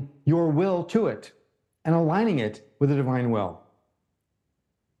adding your will to it and aligning it with the divine will.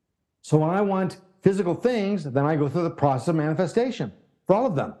 So when I want physical things, then I go through the process of manifestation for all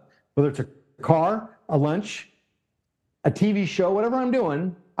of them. Whether it's a car, a lunch, a TV show, whatever I'm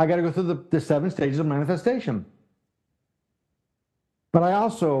doing, I got to go through the 7 stages of manifestation. But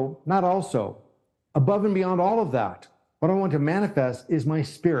above and beyond all of that, what I want to manifest is my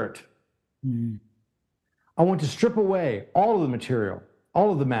spirit. I want to strip away all of the material,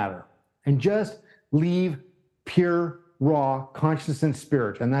 all of the matter, and just leave pure, raw consciousness and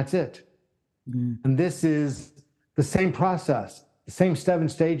spirit, and that's it. And this is the same process, the same 7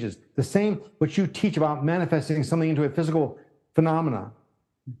 stages, the same what you teach about manifesting something into a physical phenomena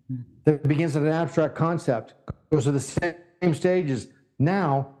that begins at an abstract concept, goes to the same stages.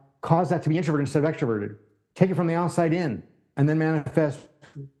 Now, cause that to be introverted instead of extroverted. Take it from the outside in, and then manifest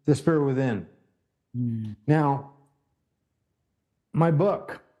the spirit within. Now, my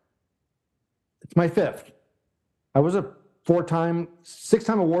book, it's my 5th. I was a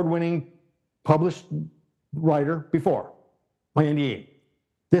 6-time award-winning published writer before my NDE.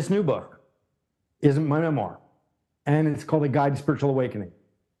 This new book is my memoir, and it's called A Guide to Spiritual Awakening.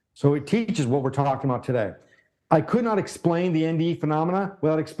 So it teaches what we're talking about today. I could not explain the NDE phenomena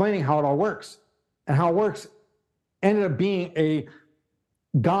without explaining how it all works. And how it works ended up being a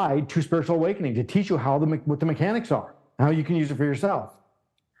guide to spiritual awakening, to teach you what the mechanics are, how you can use it for yourself.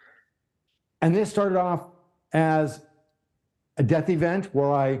 And this started off as a death event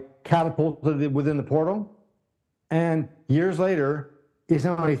where I catapulted within the portal. And years later, it's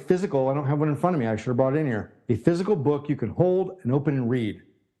now a physical, I don't have one in front of me, I should have brought it in here, a physical book you can hold and open and read.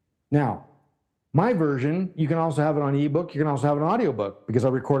 Now, my version, you can also have it on ebook, you can also have an audiobook, because I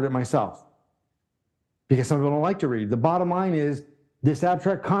recorded it myself. Because some people don't like to read. The bottom line is, this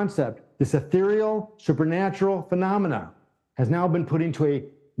abstract concept, this ethereal, supernatural phenomena, has now been put into a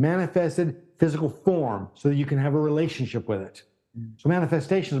manifested physical form so that you can have a relationship with it. So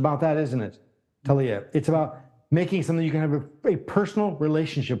manifestation is about that, isn't it? Tell you, it's about making something you can have a personal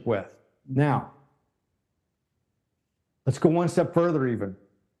relationship with. Now, let's go one step further even.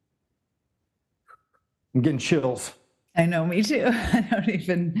 I'm getting chills. I know, me too. I don't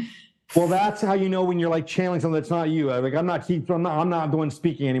even. Well, that's how you know when you're like channeling something that's not you. Like I'm not the one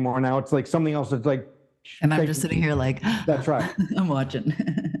speaking anymore now. It's like something else that's like. And I'm just sitting here like. That's right. I'm watching.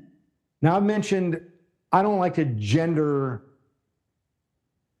 Now I've mentioned I don't like to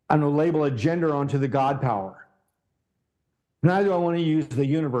label a gender onto the God power. Neither do I want to use the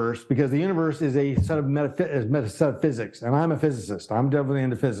universe, because the universe is a set of physics, and I'm a physicist. I'm definitely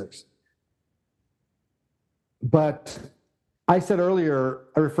into physics. But I said earlier,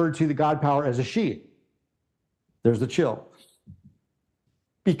 I referred to the God power as a she. There's the chill.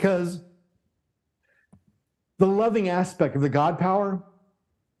 Because the loving aspect of the God power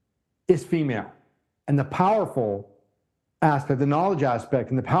is female. And the powerful aspect, the knowledge aspect,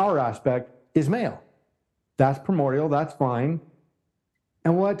 and the power aspect is male. That's primordial, that's fine.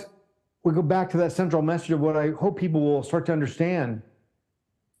 And what we go back to that central message of what I hope people will start to understand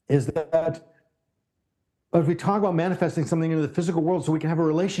is that if we talk about manifesting something into the physical world so we can have a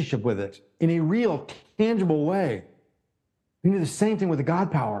relationship with it in a real, tangible way, we do the same thing with the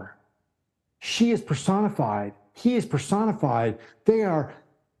God power. She is personified. He is personified. They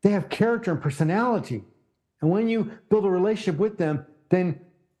have character and personality. And when you build a relationship with them, then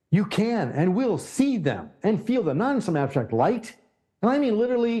you can and will see them and feel them, not in some abstract light. And I mean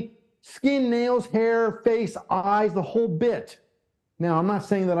literally skin, nails, hair, face, eyes, the whole bit. Now, I'm not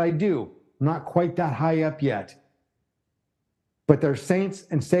saying that I do. I'm not quite that high up yet. But there's saints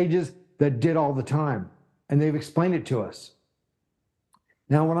and sages that did all the time, and they've explained it to us.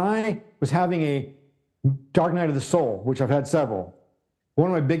 Now, when I was having a dark night of the soul, which I've had several,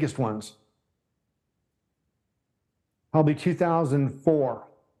 one of my biggest ones, probably 2004,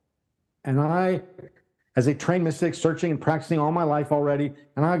 and I, as a trained mystic, searching and practicing all my life already,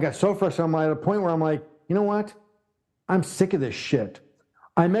 and I got so frustrated, I'm at a point where I'm like, you know what? I'm sick of this shit.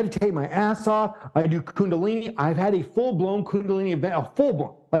 I meditate my ass off. I do Kundalini. I've had a full-blown Kundalini event, a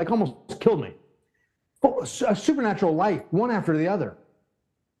full-blown, like almost killed me. A supernatural life, one after the other.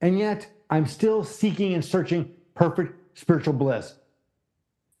 And yet, I'm still seeking and searching perfect spiritual bliss.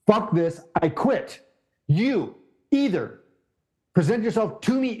 Fuck this, I quit. You either present yourself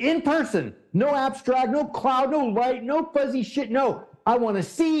to me in person, no abstract, no cloud, no light, no fuzzy shit, no. I want to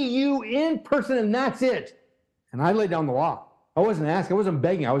see you in person, and that's it. And I laid down the law. I wasn't asking, I wasn't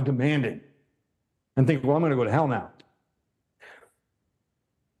begging, I was demanding. And thinking, well, I'm going to go to hell now.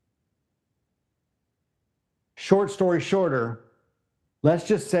 Short story shorter, let's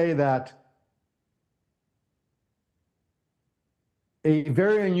just say that a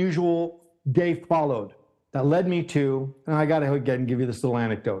very unusual day followed that led me to, and I got to again give you this little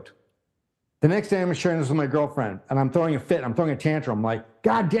anecdote. The next day I'm sharing this with my girlfriend, and I'm throwing a fit, I'm throwing a tantrum. I'm like,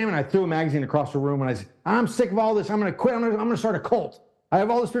 God damn it, I threw a magazine across the room, and I said, I'm sick of all this, I'm going to quit, I'm going to start a cult. I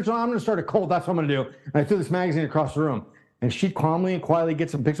have all the spiritual, I'm going to start a cult, that's what I'm going to do. And I threw this magazine across the room, and she calmly and quietly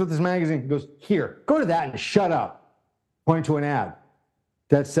gets some pictures with this magazine and goes, here, go to that and shut up. Pointing to an ad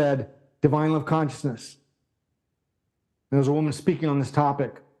that said, Divine Love Consciousness. And there was a woman speaking on this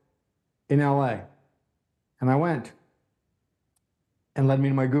topic in LA. And I went, and led me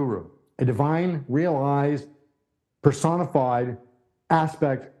to my guru, a divine, realized, personified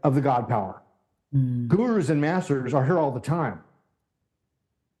aspect of the God power. Gurus and masters are here all the time.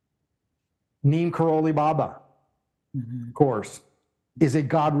 Neem Karoli Baba, of course, is a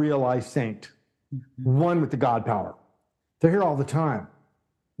God-realized saint, one with the God power. They're here all the time.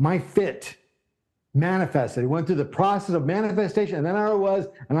 My fit manifested. It went through the process of manifestation, and then I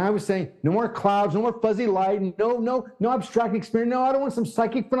was saying, no more clouds, no more fuzzy light, no abstract experience. No, I don't want some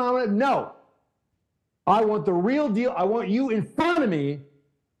psychic phenomena. No, I want the real deal. I want you in front of me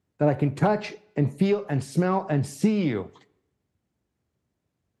that I can touch and feel and smell and see you.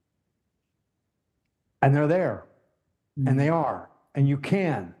 And they're there, and they are, and you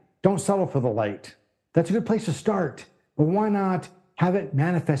can. Don't settle for the light. That's a good place to start. But why not have it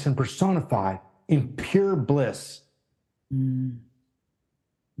manifest and personify in pure bliss? Mm-hmm.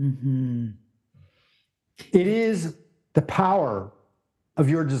 It is the power of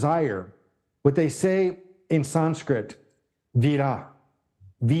your desire. What they say in Sanskrit, vira,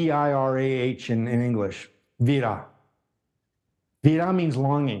 V-I-R-A-H in English, vira. Vira means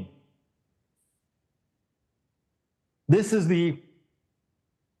longing. This is the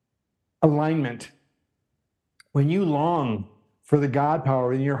alignment. When you long for the God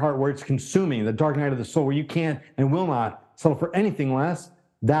power in your heart where it's consuming, the dark night of the soul, where you can't and will not settle for anything less,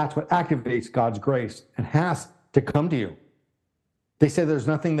 that's what activates God's grace and has to come to you. They say there's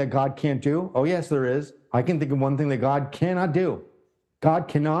nothing that God can't do. Oh, yes, there is. I can think of one thing that God cannot do. God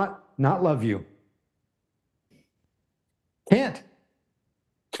cannot not love you. Can't.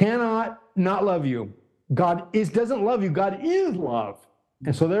 Cannot not love you. God doesn't love you. God is love.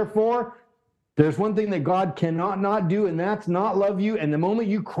 And so therefore, there's one thing that God cannot not do, and that's not love you. And the moment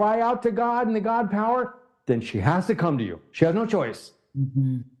you cry out to God and the God power, then she has to come to you. She has no choice.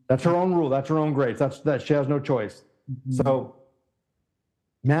 Mm-hmm. That's her own rule. That's her own grace. That she has no choice. Mm-hmm. So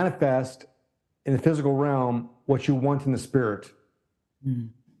manifest in the physical realm what you want in the spirit. Mm.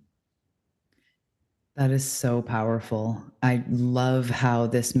 That is so powerful. I love how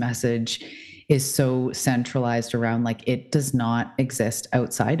this message is so centralized around like it does not exist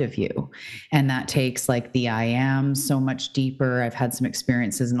outside of you. And that takes like the I am so much deeper. I've had some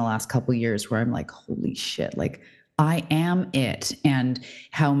experiences in the last couple of years where I'm like, holy shit, like I am it, and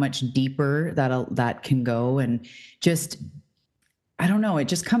how much deeper that can go. And just, I don't know, it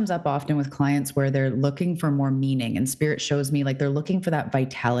just comes up often with clients where they're looking for more meaning, and spirit shows me like they're looking for that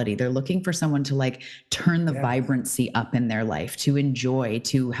vitality. They're looking for someone to like turn the vibrancy up in their life, to enjoy,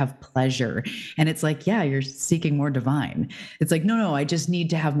 to have pleasure. And it's like, yeah, you're seeking more divine. It's like, no, I just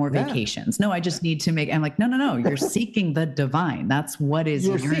need to have more vacations. No, I just need to make, I'm like, no, you're seeking the divine. That's what is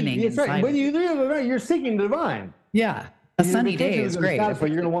yearning inside. Right. When you're seeking the divine. Yeah. A sunny day is great. But you're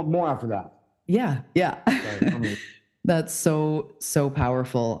going to want more after that. Yeah. Right. That's so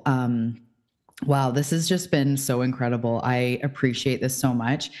powerful. Wow, this has just been so incredible. I appreciate this so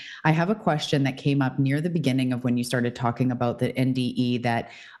much. I have a question that came up near the beginning of when you started talking about the NDE that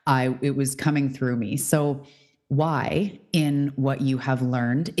it was coming through me. So why, in what you have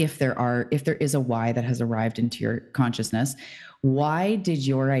learned, if there is a why that has arrived into your consciousness, why did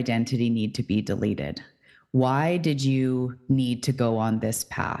your identity need to be deleted? Why did you need to go on this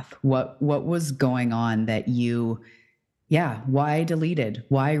path? What was going on that you, why deleted?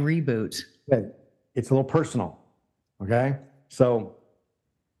 Why reboot? It's a little personal, okay? So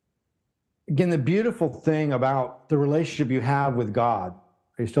again, the beautiful thing about the relationship you have with God,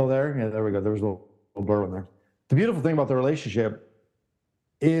 are you still there? Yeah, there we go. There was a little blur in there. The beautiful thing about the relationship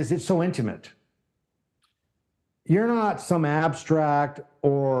is it's so intimate. You're not some abstract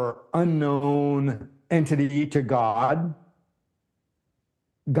or unknown entity to God.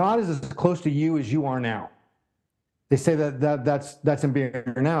 God is as close to you as you are now. They say that's in being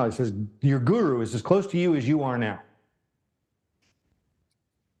here now. It says your guru is as close to you as you are now.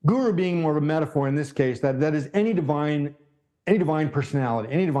 Guru being more of a metaphor in this case, that is any divine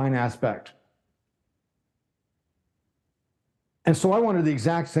personality, any divine aspect. And so I wanted the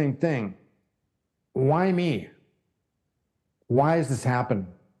exact same thing. Why me? Why has this happened?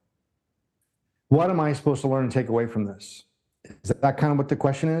 What am I supposed to learn and take away from this? Is that kind of what the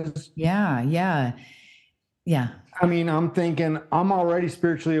question is? Yeah. I mean, I'm thinking I'm already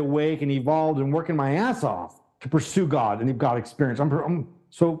spiritually awake and evolved and working my ass off to pursue God and God experience.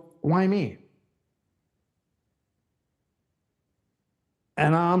 So why me?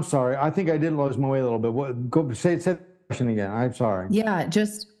 And I'm sorry. I think I did lose my way a little bit. Go say the question again. I'm sorry. Yeah,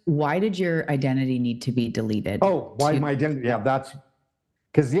 just why did your identity need to be deleted? Oh, why my identity? Yeah, that's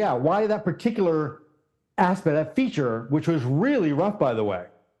because why that particular aspect, that feature, which was really rough, by the way.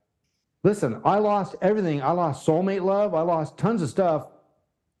 Listen, I lost everything. I lost soulmate love. I lost tons of stuff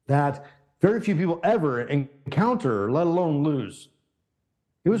that very few people ever encounter, let alone lose.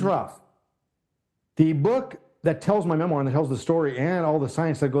 It was rough. The book that tells my memoir and that tells the story and all the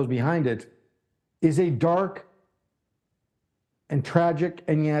science that goes behind it is a dark and tragic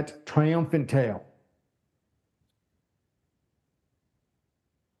and yet triumphant tale.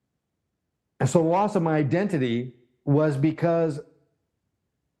 And so the loss of my identity was because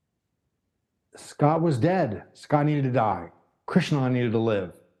Scott was dead. Scott needed to die. Krishnanand needed to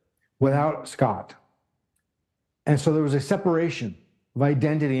live without Scott. And so there was a separation of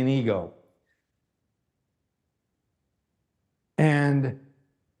identity and ego. And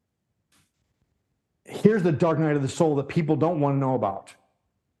here's the dark night of the soul that people don't want to know about.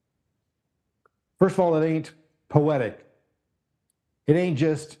 First of all, it ain't poetic. It ain't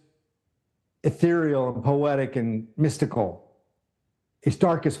just ethereal and poetic and mystical. It's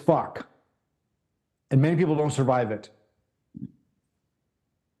dark as fuck. And many people don't survive it.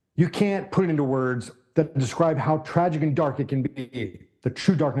 You can't put it into words that describe how tragic and dark it can be, the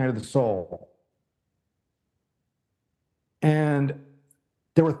true dark night of the soul. And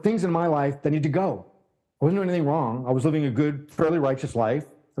there were things in my life that need to go. I wasn't doing anything wrong. I was living a good, fairly righteous life.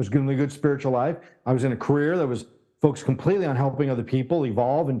 I was living a good spiritual life. I was in a career that was focused completely on helping other people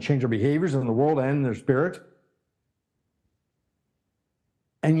evolve and change their behaviors in the world and in their spirit.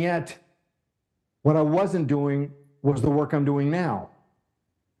 And yet, what I wasn't doing was the work I'm doing now.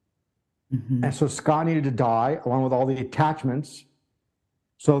 And so Scott needed to die along with all the attachments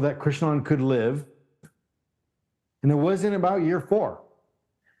so that Krishnanand could live. And it wasn't about year 4.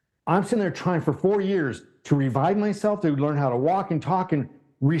 I'm sitting there trying for 4 years to revive myself, to learn how to walk and talk and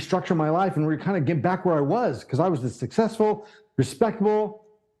restructure my life and kind of get back where I was, because I was this successful, respectable,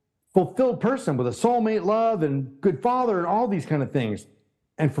 fulfilled person with a soulmate love and good father and all these kind of things.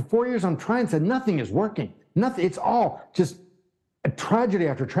 And for 4 years, I'm trying and said, nothing is working. Nothing. It's all just a tragedy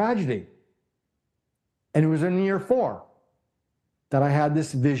after tragedy. And it was in year 4 that I had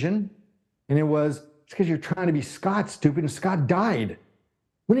this vision. And it's because you're trying to be Scott, stupid, and Scott died.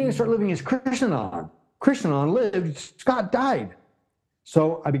 When are you going to start living as Krishnanand? Krishnanand lived, Scott died.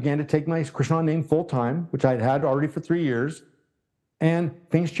 So I began to take my Krishnanand name full time, which I'd had already for 3 years, and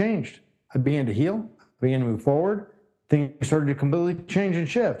things changed. I began to heal, I began to move forward. Things started to completely change and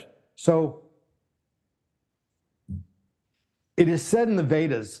shift. So it is said in the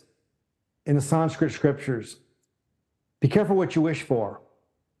Vedas, in the Sanskrit scriptures, be careful what you wish for,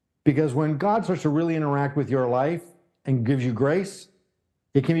 because when God starts to really interact with your life and gives you grace,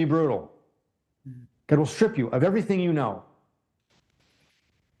 it can be brutal. God will strip you of everything you know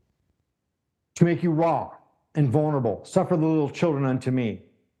to make you raw and vulnerable. Suffer the little children unto me,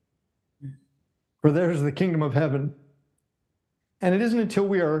 for theirs is the kingdom of heaven. And it isn't until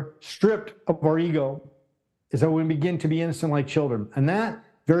we are stripped of our ego is that we begin to be innocent like children. And that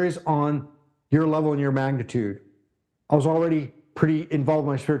varies on your level and your magnitude. I was already pretty involved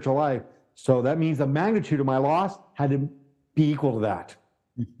in my spiritual life, so that means the magnitude of my loss had to be equal to that.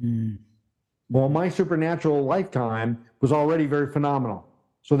 Well, my supernatural lifetime was already very phenomenal.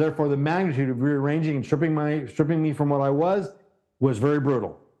 So therefore, the magnitude of rearranging and stripping me from what I was very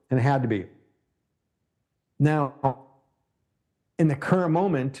brutal, and it had to be. Now, in the current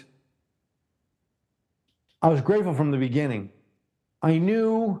moment, I was grateful from the beginning. I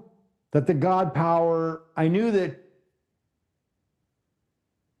knew that the God power, I knew that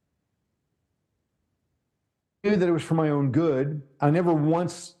it was for my own good. I never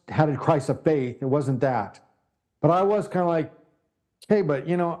once had a crisis of faith. It wasn't that. But I was kind of like, hey, but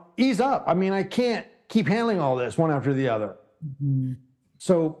ease up. I mean, I can't keep handling all this one after the other.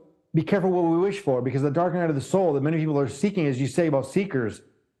 So be careful what we wish for, because the dark night of the soul that many people are seeking, as you say about seekers,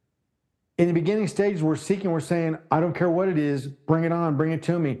 in the beginning stages, we're seeking, we're saying, I don't care what it is, bring it on, bring it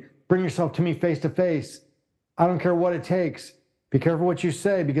to me, bring yourself to me face to face. I don't care what it takes. Be careful what you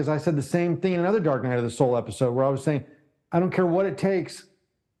say, because I said the same thing in another Dark Night of the Soul episode where I was saying, I don't care what it takes.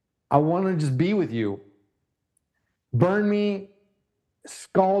 I want to just be with you. Burn me,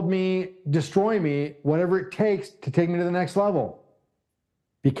 scald me, destroy me, whatever it takes to take me to the next level.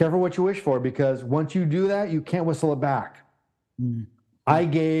 Be careful what you wish for, because once you do that, you can't whistle it back. I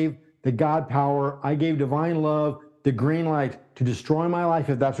gave the God power, I gave divine love the green light to destroy my life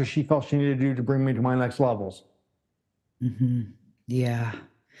if that's what she felt she needed to do to bring me to my next levels. Yeah.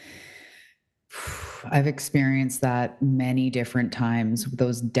 I've experienced that many different times,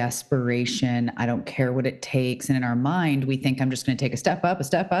 those desperation, I don't care what it takes. And in our mind, we think I'm just going to take a step up,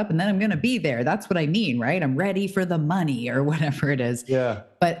 and then I'm going to be there. That's what I mean, right? I'm ready for the money or whatever it is. Yeah.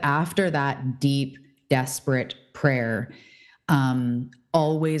 But after that deep, desperate prayer,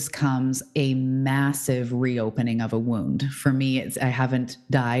 always comes a massive reopening of a wound. For me, I haven't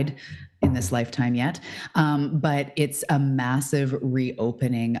died in this lifetime yet, but it's a massive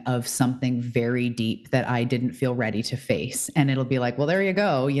reopening of something very deep that I didn't feel ready to face. And it'll be like, well, there you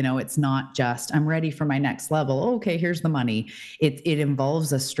go. It's not just, I'm ready for my next level. Okay, here's the money. It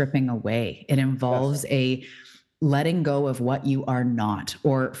involves a stripping away. It involves a letting go of what you are not,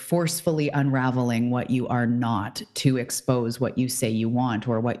 or forcefully unraveling what you are not to expose what you say you want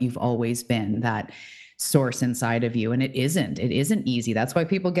or what you've always been, that source inside of you. And it isn't easy. That's why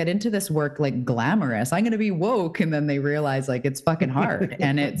people get into this work like glamorous. I'm going to be woke. And then they realize like it's fucking hard.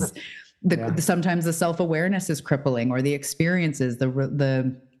 And it's sometimes the self-awareness is crippling, or the experiences,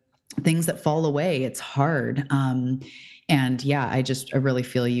 the things that fall away. It's hard. And yeah, I really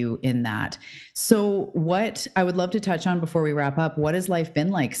feel you in that. So what I would love to touch on before we wrap up, what has life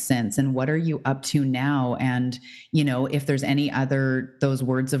been like since, and what are you up to now? And, if there's any other, those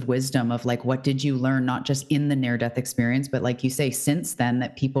words of wisdom of like, what did you learn, not just in the near-death experience, but like you say, since then,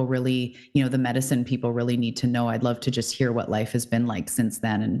 that people really, the medicine people really need to know. I'd love to just hear what life has been like since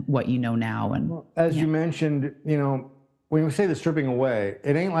then and what you know now. And as you mentioned, when we say the stripping away,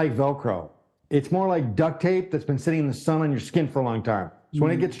 it ain't like Velcro. It's more like duct tape that's been sitting in the sun on your skin for a long time. So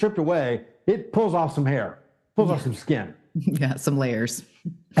when it gets stripped away, it pulls off some hair, pulls off some skin. Yeah, some layers.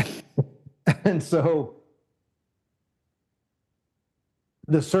 And so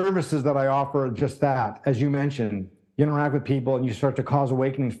the services that I offer are just that. As you mentioned, you interact with people and you start to cause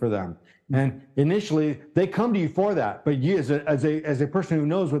awakenings for them. And initially, they come to you for that. But you, as a person who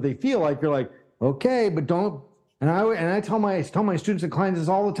knows what they feel like, you're like, okay, but don't. And I tell my students and clients this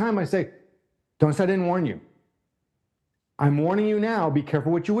all the time. I say, don't say I didn't warn you. I'm warning you now. Be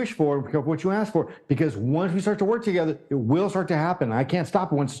careful what you wish for. Be careful what you ask for. Because once we start to work together, it will start to happen. I can't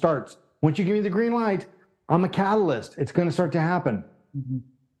stop it once it starts. Once you give me the green light, I'm a catalyst. It's going to start to happen. Mm-hmm.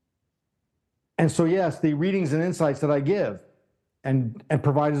 And so, yes, the readings and insights that I give and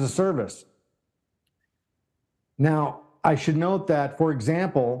provide as a service. Now, I should note that, for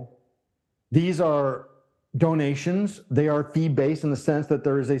example, these are donations. They are fee-based in the sense that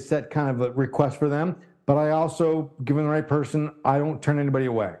there is a set kind of a request for them, but I also, given the right person, I don't turn anybody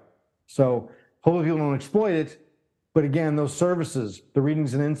away. So hopefully people don't exploit it, but again, those services, the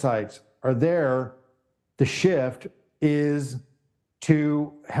readings and insights are there. The shift is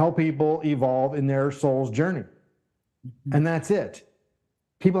to help people evolve in their soul's journey. Mm-hmm. And that's it.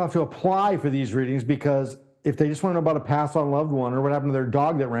 People have to apply for these readings, because if they just want to know about a passed on loved one or what happened to their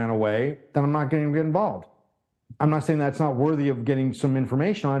dog that ran away, then I'm not going to get involved. I'm not saying that's not worthy of getting some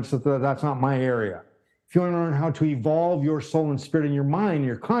information on, it's just that that's not my area. If you want to learn how to evolve your soul and spirit and your mind and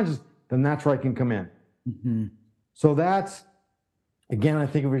your conscious, then that's where I can come in. Mm-hmm. So that's, again, I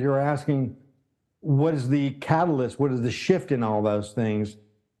think if you're asking, what is the catalyst? What is the shift in all those things?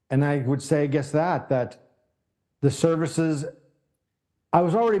 And I would say, I guess that the services, I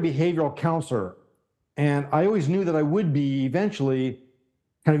was already a behavioral counselor, and I always knew that I would be eventually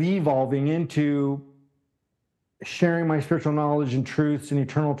kind of evolving into sharing my spiritual knowledge and truths and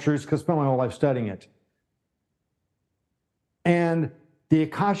eternal truths, because I spent my whole life studying it. And the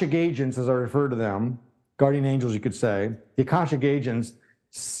Akashic agents, as I refer to them, guardian angels, you could say, the Akashic agents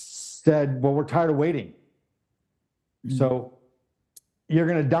said, well, we're tired of waiting. Mm-hmm. So you're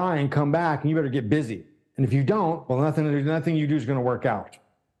going to die and come back, and you better get busy. And if you don't, well, nothing you do is going to work out.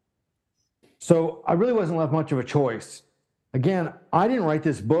 So I really wasn't left much of a choice. Again, I didn't write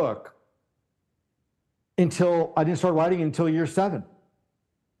this book until I didn't start writing until year 7.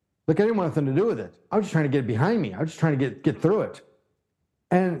 Look, I didn't want nothing to do with it. I was just trying to get it behind me. I was just trying to get through it.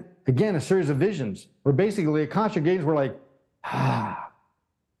 And again, a series of visions where basically Akashic agents were like,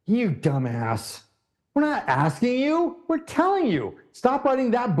 you dumbass. We're not asking you. We're telling you. Stop writing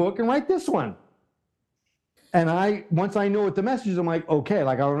that book and write this one. And once I know what the message is, I'm like, okay,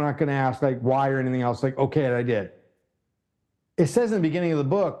 like I'm not going to ask like why or anything else. Like, okay, I did. It says in the beginning of the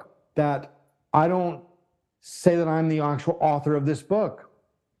book that I don't say that I'm the actual author of this book.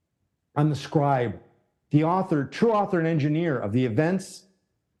 I'm the scribe, the author, true author and engineer of the events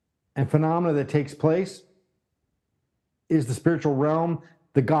and phenomena that takes place is the spiritual realm,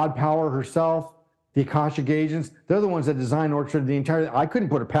 the God power herself, the Akashic agents. They're the ones that design and orchestrated the entire. I couldn't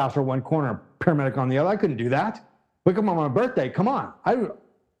put a pastor on one corner, a paramedic on the other. I couldn't do that. Wake up on my birthday. Come on.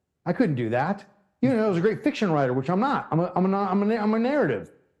 I couldn't do that. Even though I was a great fiction writer, which I'm not. I'm a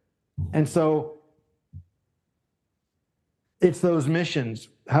narrative. And so it's those missions,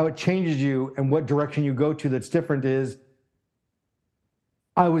 how it changes you and what direction you go to that's different. Is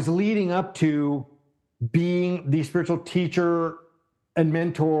I was leading up to being the spiritual teacher and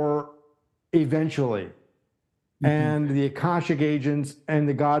mentor eventually. Mm-hmm. And the Akashic agents and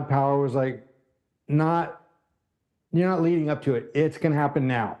the God power was like, you're not leading up to it. It's going to happen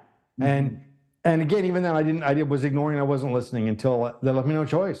now. Mm-hmm. And again, even then I was ignoring, I wasn't listening until they left me no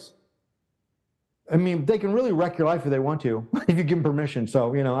choice. I mean, they can really wreck your life if they want to, if you give them permission.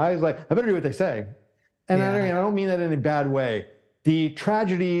 So, I was like, I better do what they say. And I don't mean that in a bad way. The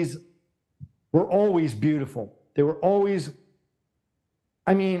tragedies were always beautiful. They were always,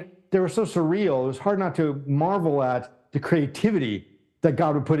 I mean, they were so surreal. It was hard not to marvel at the creativity that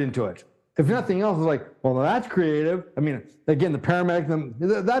God would put into it. If nothing else, it's like, well, that's creative. I mean, again, the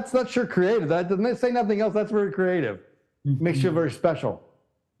paramedic, that's sure creative. That doesn't say nothing else. That's very creative. Makes you very special.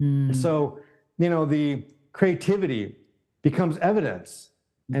 So, the creativity becomes evidence.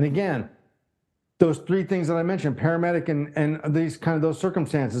 And again, those three things that I mentioned, paramedic and these kind of those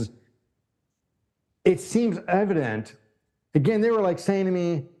circumstances, it seems evident. Again, they were like saying to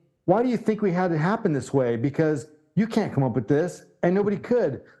me, why do you think we had it happen this way? Because you can't come up with this, and nobody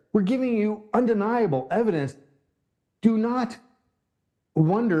could. We're giving you undeniable evidence. Do not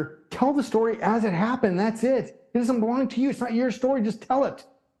wonder. Tell the story as it happened. That's it. It doesn't belong to you. It's not your story. Just tell it.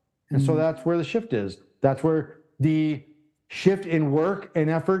 And so that's where the shift is. That's where the shift in work and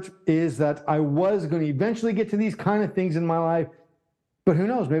effort is, that I was going to eventually get to these kind of things in my life. But who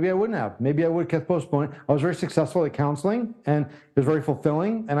knows? Maybe I wouldn't have. Maybe I would have kept postponing. I was very successful at counseling, and it was very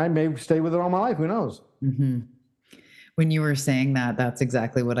fulfilling, and I may stay with it all my life. Who knows? When you were saying that, that's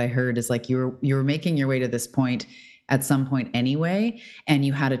exactly what I heard, is like you were making your way to this point at some point anyway, and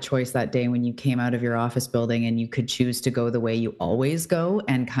you had a choice that day when you came out of your office building, and you could choose to go the way you always go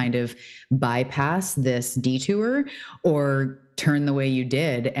and kind of bypass this detour, or turn the way you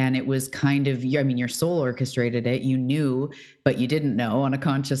did. And it was kind of, I mean, your soul orchestrated it. You knew, but you didn't know on a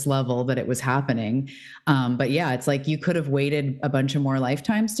conscious level that it was happening. But yeah, it's like you could have waited a bunch of more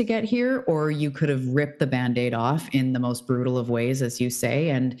lifetimes to get here, or you could have ripped the Band-Aid off in the most brutal of ways, as you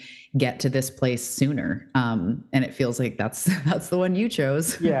say, and get to this place sooner. And it feels like that's the one you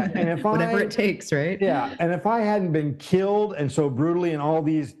chose. Yeah. And if whatever it takes, right? Yeah. And if I hadn't been killed and so brutally and all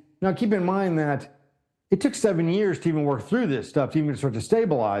these, now keep in mind that it took 7 years to even work through this stuff, to even start to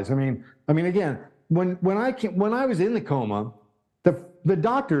stabilize. I mean, again, when I was in the coma, the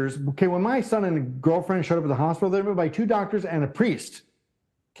doctors, okay, when my son and girlfriend showed up at the hospital, they were met by 2 doctors and a priest.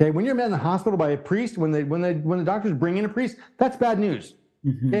 Okay, when you're met in the hospital by a priest, when the doctors bring in a priest, that's bad news.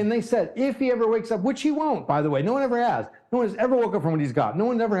 And they said, if he ever wakes up, which he won't, by the way, no one ever has. No one has ever woke up from what he's got. No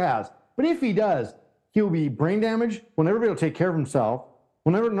one ever has. But if he does, he will be brain damaged. Will never be able to take care of himself.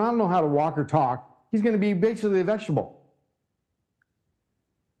 Will never not know how to walk or talk. He's going to be basically a vegetable.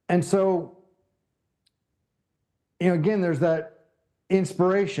 And so, again, there's that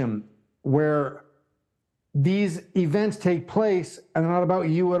inspiration where these events take place and they're not about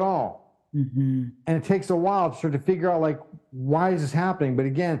you at all. And it takes a while to start to figure out, like, why is this happening? But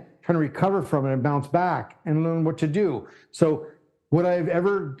again, trying to recover from it and bounce back and learn what to do. So would I have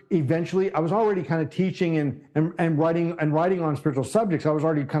ever eventually, I was already kind of teaching and writing on spiritual subjects. I was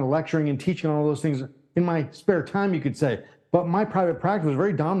already kind of lecturing and teaching on all those things in my spare time, you could say. But my private practice was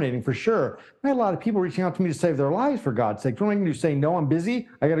very dominating, for sure. I had a lot of people reaching out to me to save their lives, for God's sake. What am I going to do? Say, no, I'm busy.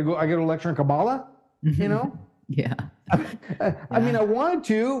 I got to lecture in Kabbalah, Yeah. I mean, I wanted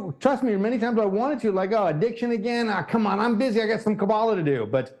to. Trust me, many times I wanted to, like, oh, addiction again. Come on, I'm busy. I got some Kabbalah to do.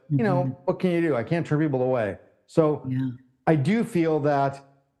 But, what can you do? I can't turn people away. So I do feel that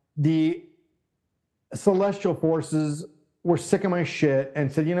the celestial forces were sick of my shit and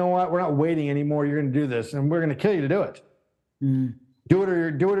said, you know what? We're not waiting anymore. You're going to do this, and we're going to kill you to do it. Do it or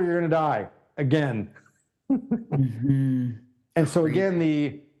you're going to die again. And so again,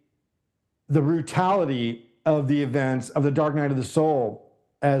 the brutality of the events of the dark night of the soul,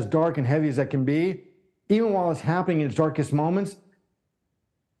 as dark and heavy as that can be, even while it's happening in its darkest moments,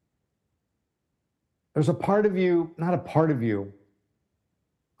 there's a part of you, not a part of you.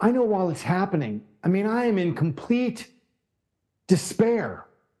 I know while it's happening, I mean, I am in complete despair,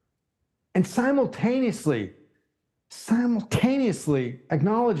 and simultaneously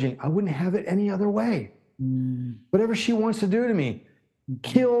acknowledging I wouldn't have it any other way. Whatever she wants to do to me,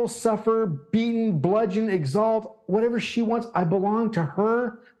 kill, suffer, beaten, bludgeon, exalt, whatever she wants, I belong to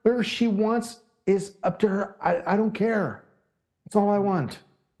her. Whatever she wants is up to her. I don't care. That's all I want.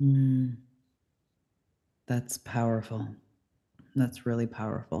 That's powerful. That's really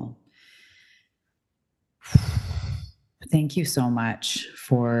powerful. Thank you so much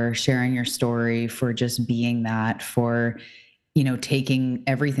for sharing your story, for just being that, for taking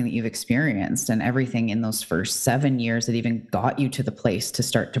everything that you've experienced and everything in those first 7 years that even got you to the place to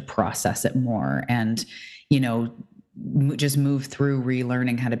start to process it more and, just move through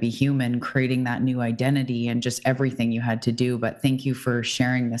relearning how to be human, creating that new identity and just everything you had to do. But thank you for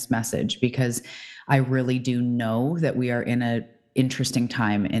sharing this message, because I really do know that we are in a interesting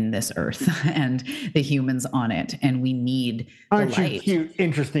time in this earth and the humans on it, and we need the Aren't you light. cute?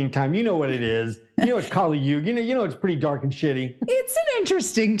 Interesting time. You know what it is. it's Kali Yuga. It's pretty dark and shitty. It's an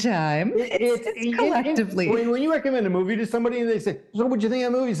interesting time. It's collectively. When you recommend a movie to somebody and they say, "So what'd you think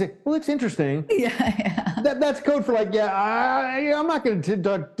of that movie?" You say, "Well, it's interesting." Yeah. That's code for like, I'm not going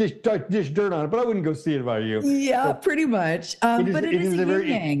to dish dirt on it, but I wouldn't go see it if I were you. Yeah, so, pretty much. But it is a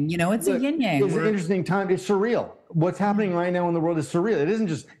yin yang. It's a yin yang. It's an interesting time. It's surreal. What's happening right now in the world is surreal.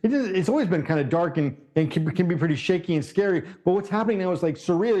 It's always been kind of dark and can be pretty shaky and scary. But what's happening now is like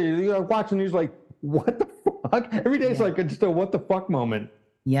surreal. You're watching the news like, what the fuck? Every day it's like just a what the fuck moment.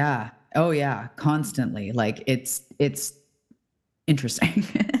 Yeah. Oh yeah. Constantly. Like it's interesting.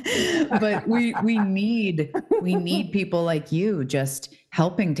 But we need people like you just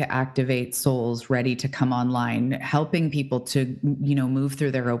helping to activate souls ready to come online, helping people to, move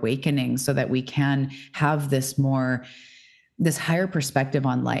through their awakening so that we can have this higher perspective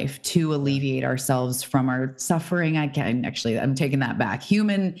on life to alleviate ourselves from our suffering. I'm taking that back.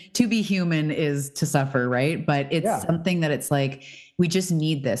 To be human is to suffer, right? But it's something that it's like, we just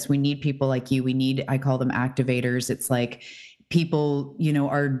need this. We need people like you. I call them activators. It's like, people,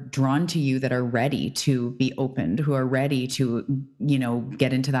 are drawn to you that are ready to be opened, who are ready to,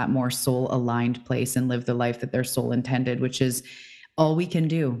 get into that more soul aligned place and live the life that their soul intended, which is all we can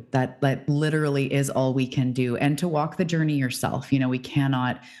do. That literally is all we can do. And to walk the journey yourself, we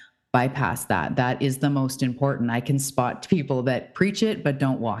cannot bypass that. That is the most important. I can spot people that preach it, but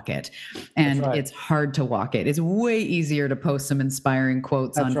don't walk it. And it's hard to walk it. It's way easier to post some inspiring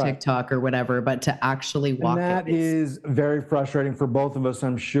quotes on TikTok or whatever, but to actually walk it. That is very frustrating for both of us,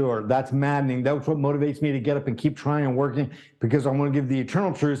 I'm sure. That's maddening. That's what motivates me to get up and keep trying and working, because I want to give the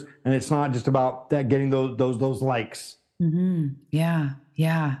eternal truth. And it's not just about that getting those likes. Mm-hmm.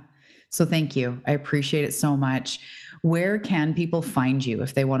 Yeah. So thank you. I appreciate it so much. Where can people find you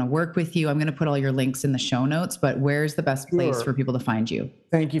if they want to work with you? I'm going to put all your links in the show notes, but where's the best place for people to find you?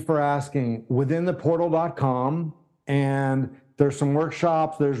 Thank you for asking. Withintheportal.com, and there's some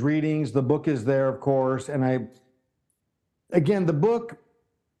workshops, there's readings. The book is there, of course. And the book,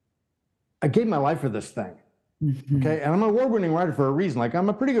 I gave my life for this thing. Mm-hmm. Okay. And I'm an award-winning writer for a reason. Like, I'm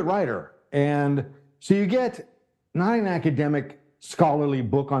a pretty good writer. And so you get not an academic scholarly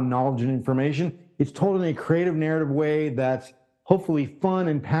book on knowledge and information. It's told in a creative narrative way that's hopefully fun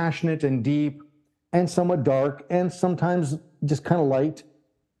and passionate and deep and somewhat dark and sometimes just kind of light.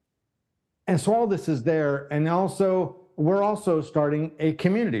 And so all this is there. And also, we're also starting a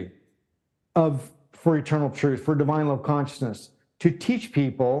community for eternal truth, for divine love consciousness, to teach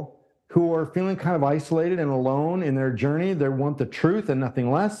people who are feeling kind of isolated and alone in their journey. They want the truth and nothing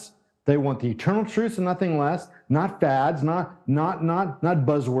less. They want the eternal truth and nothing less, not fads, not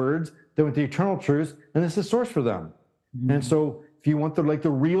buzzwords. They want the eternal truth, and this is source for them. Mm-hmm. And so if you want the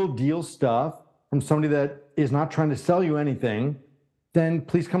real deal stuff from somebody that is not trying to sell you anything, then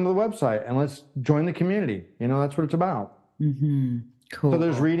please come to the website and let's join the community. That's what it's about. Mm-hmm. Cool. So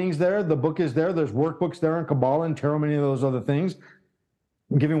there's readings there. The book is there. There's workbooks there on Kabbalah and Tarot, many of those other things.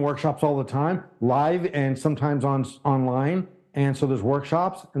 I'm giving workshops all the time, live and sometimes online. And so there's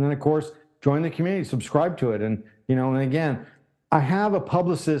workshops. And then, of course, join the community, subscribe to it. And, and again, I have a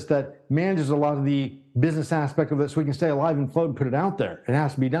publicist that manages a lot of the business aspect of this, so we can stay alive and float and put it out there. It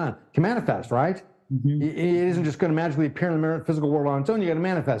has to be done. It can manifest, right? Mm-hmm. It isn't just going to magically appear in the physical world on its own. You got to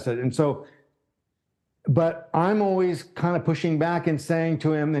manifest it. And so, but I'm always kind of pushing back and saying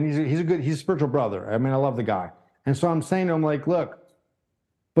to him, and he's a spiritual brother. I mean, I love the guy. And so I'm saying to him, like, look,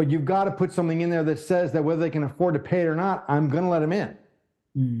 but you've got to put something in there that says that whether they can afford to pay it or not, I'm going to let them in.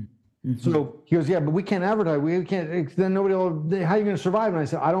 Mm-hmm. So he goes, yeah, but we can't advertise. We can't, then nobody will, how are you going to survive? And I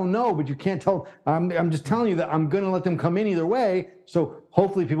said, I don't know, but you can't tell. I'm just telling you that I'm going to let them come in either way. So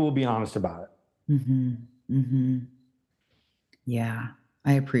hopefully people will be honest about it. Mm-hmm. Mm-hmm. Yeah.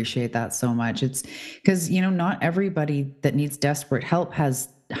 I appreciate that so much. It's because, not everybody that needs desperate help has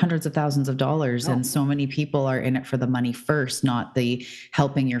hundreds of thousands of dollars. No. And so many people are in it for the money first, not the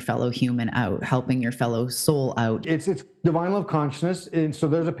helping your fellow human out, helping your fellow soul out. It's divine love consciousness. And so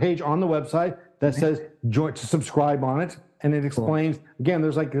there's a page on the website that says join to subscribe on it. And it explains, again,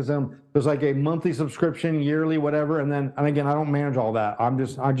 there's like a monthly subscription, yearly, whatever. And again, I don't manage all that. I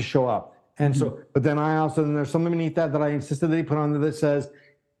just show up. And so, but then there's something beneath that I insisted that he put on there that says,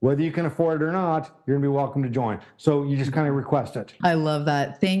 whether you can afford it or not, you're going to be welcome to join. So you just kind of request it. I love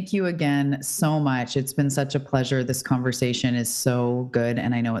that. Thank you again so much. It's been such a pleasure. This conversation is so good,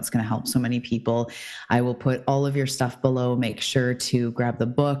 and I know it's going to help so many people. I will put all of your stuff below. Make sure to grab the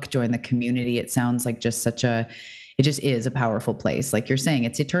book, join the community. It sounds like just it just is a powerful place. Like you're saying,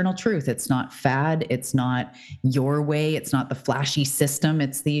 it's eternal truth. It's not fad. It's not your way. It's not the flashy system.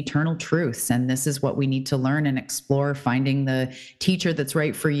 It's the eternal truths. And this is what we need to learn and explore, finding the teacher that's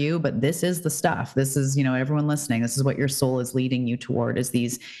right for you. But this is the stuff. This is, everyone listening, this is what your soul is leading you toward, is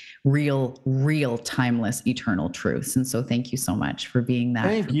these real timeless eternal truths. And so thank you so much for being that.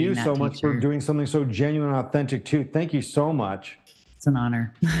 Thank you so much for doing something so genuine and authentic too. Thank you so much. It's an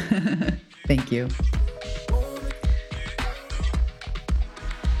honor. Thank you.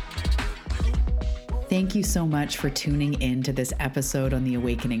 Thank you so much for tuning in to this episode on the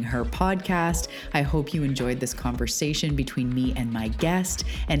Awakening Her podcast. I hope you enjoyed this conversation between me and my guest.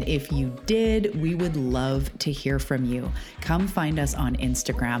 And if you did, we would love to hear from you. Come find us on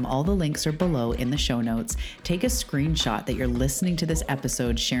Instagram. All the links are below in the show notes. Take a screenshot that you're listening to this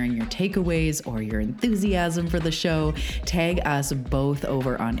episode, sharing your takeaways or your enthusiasm for the show. Tag us both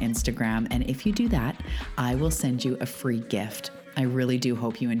over on Instagram. And if you do that, I will send you a free gift. I really do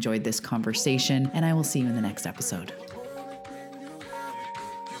hope you enjoyed this conversation, and I will see you in the next episode.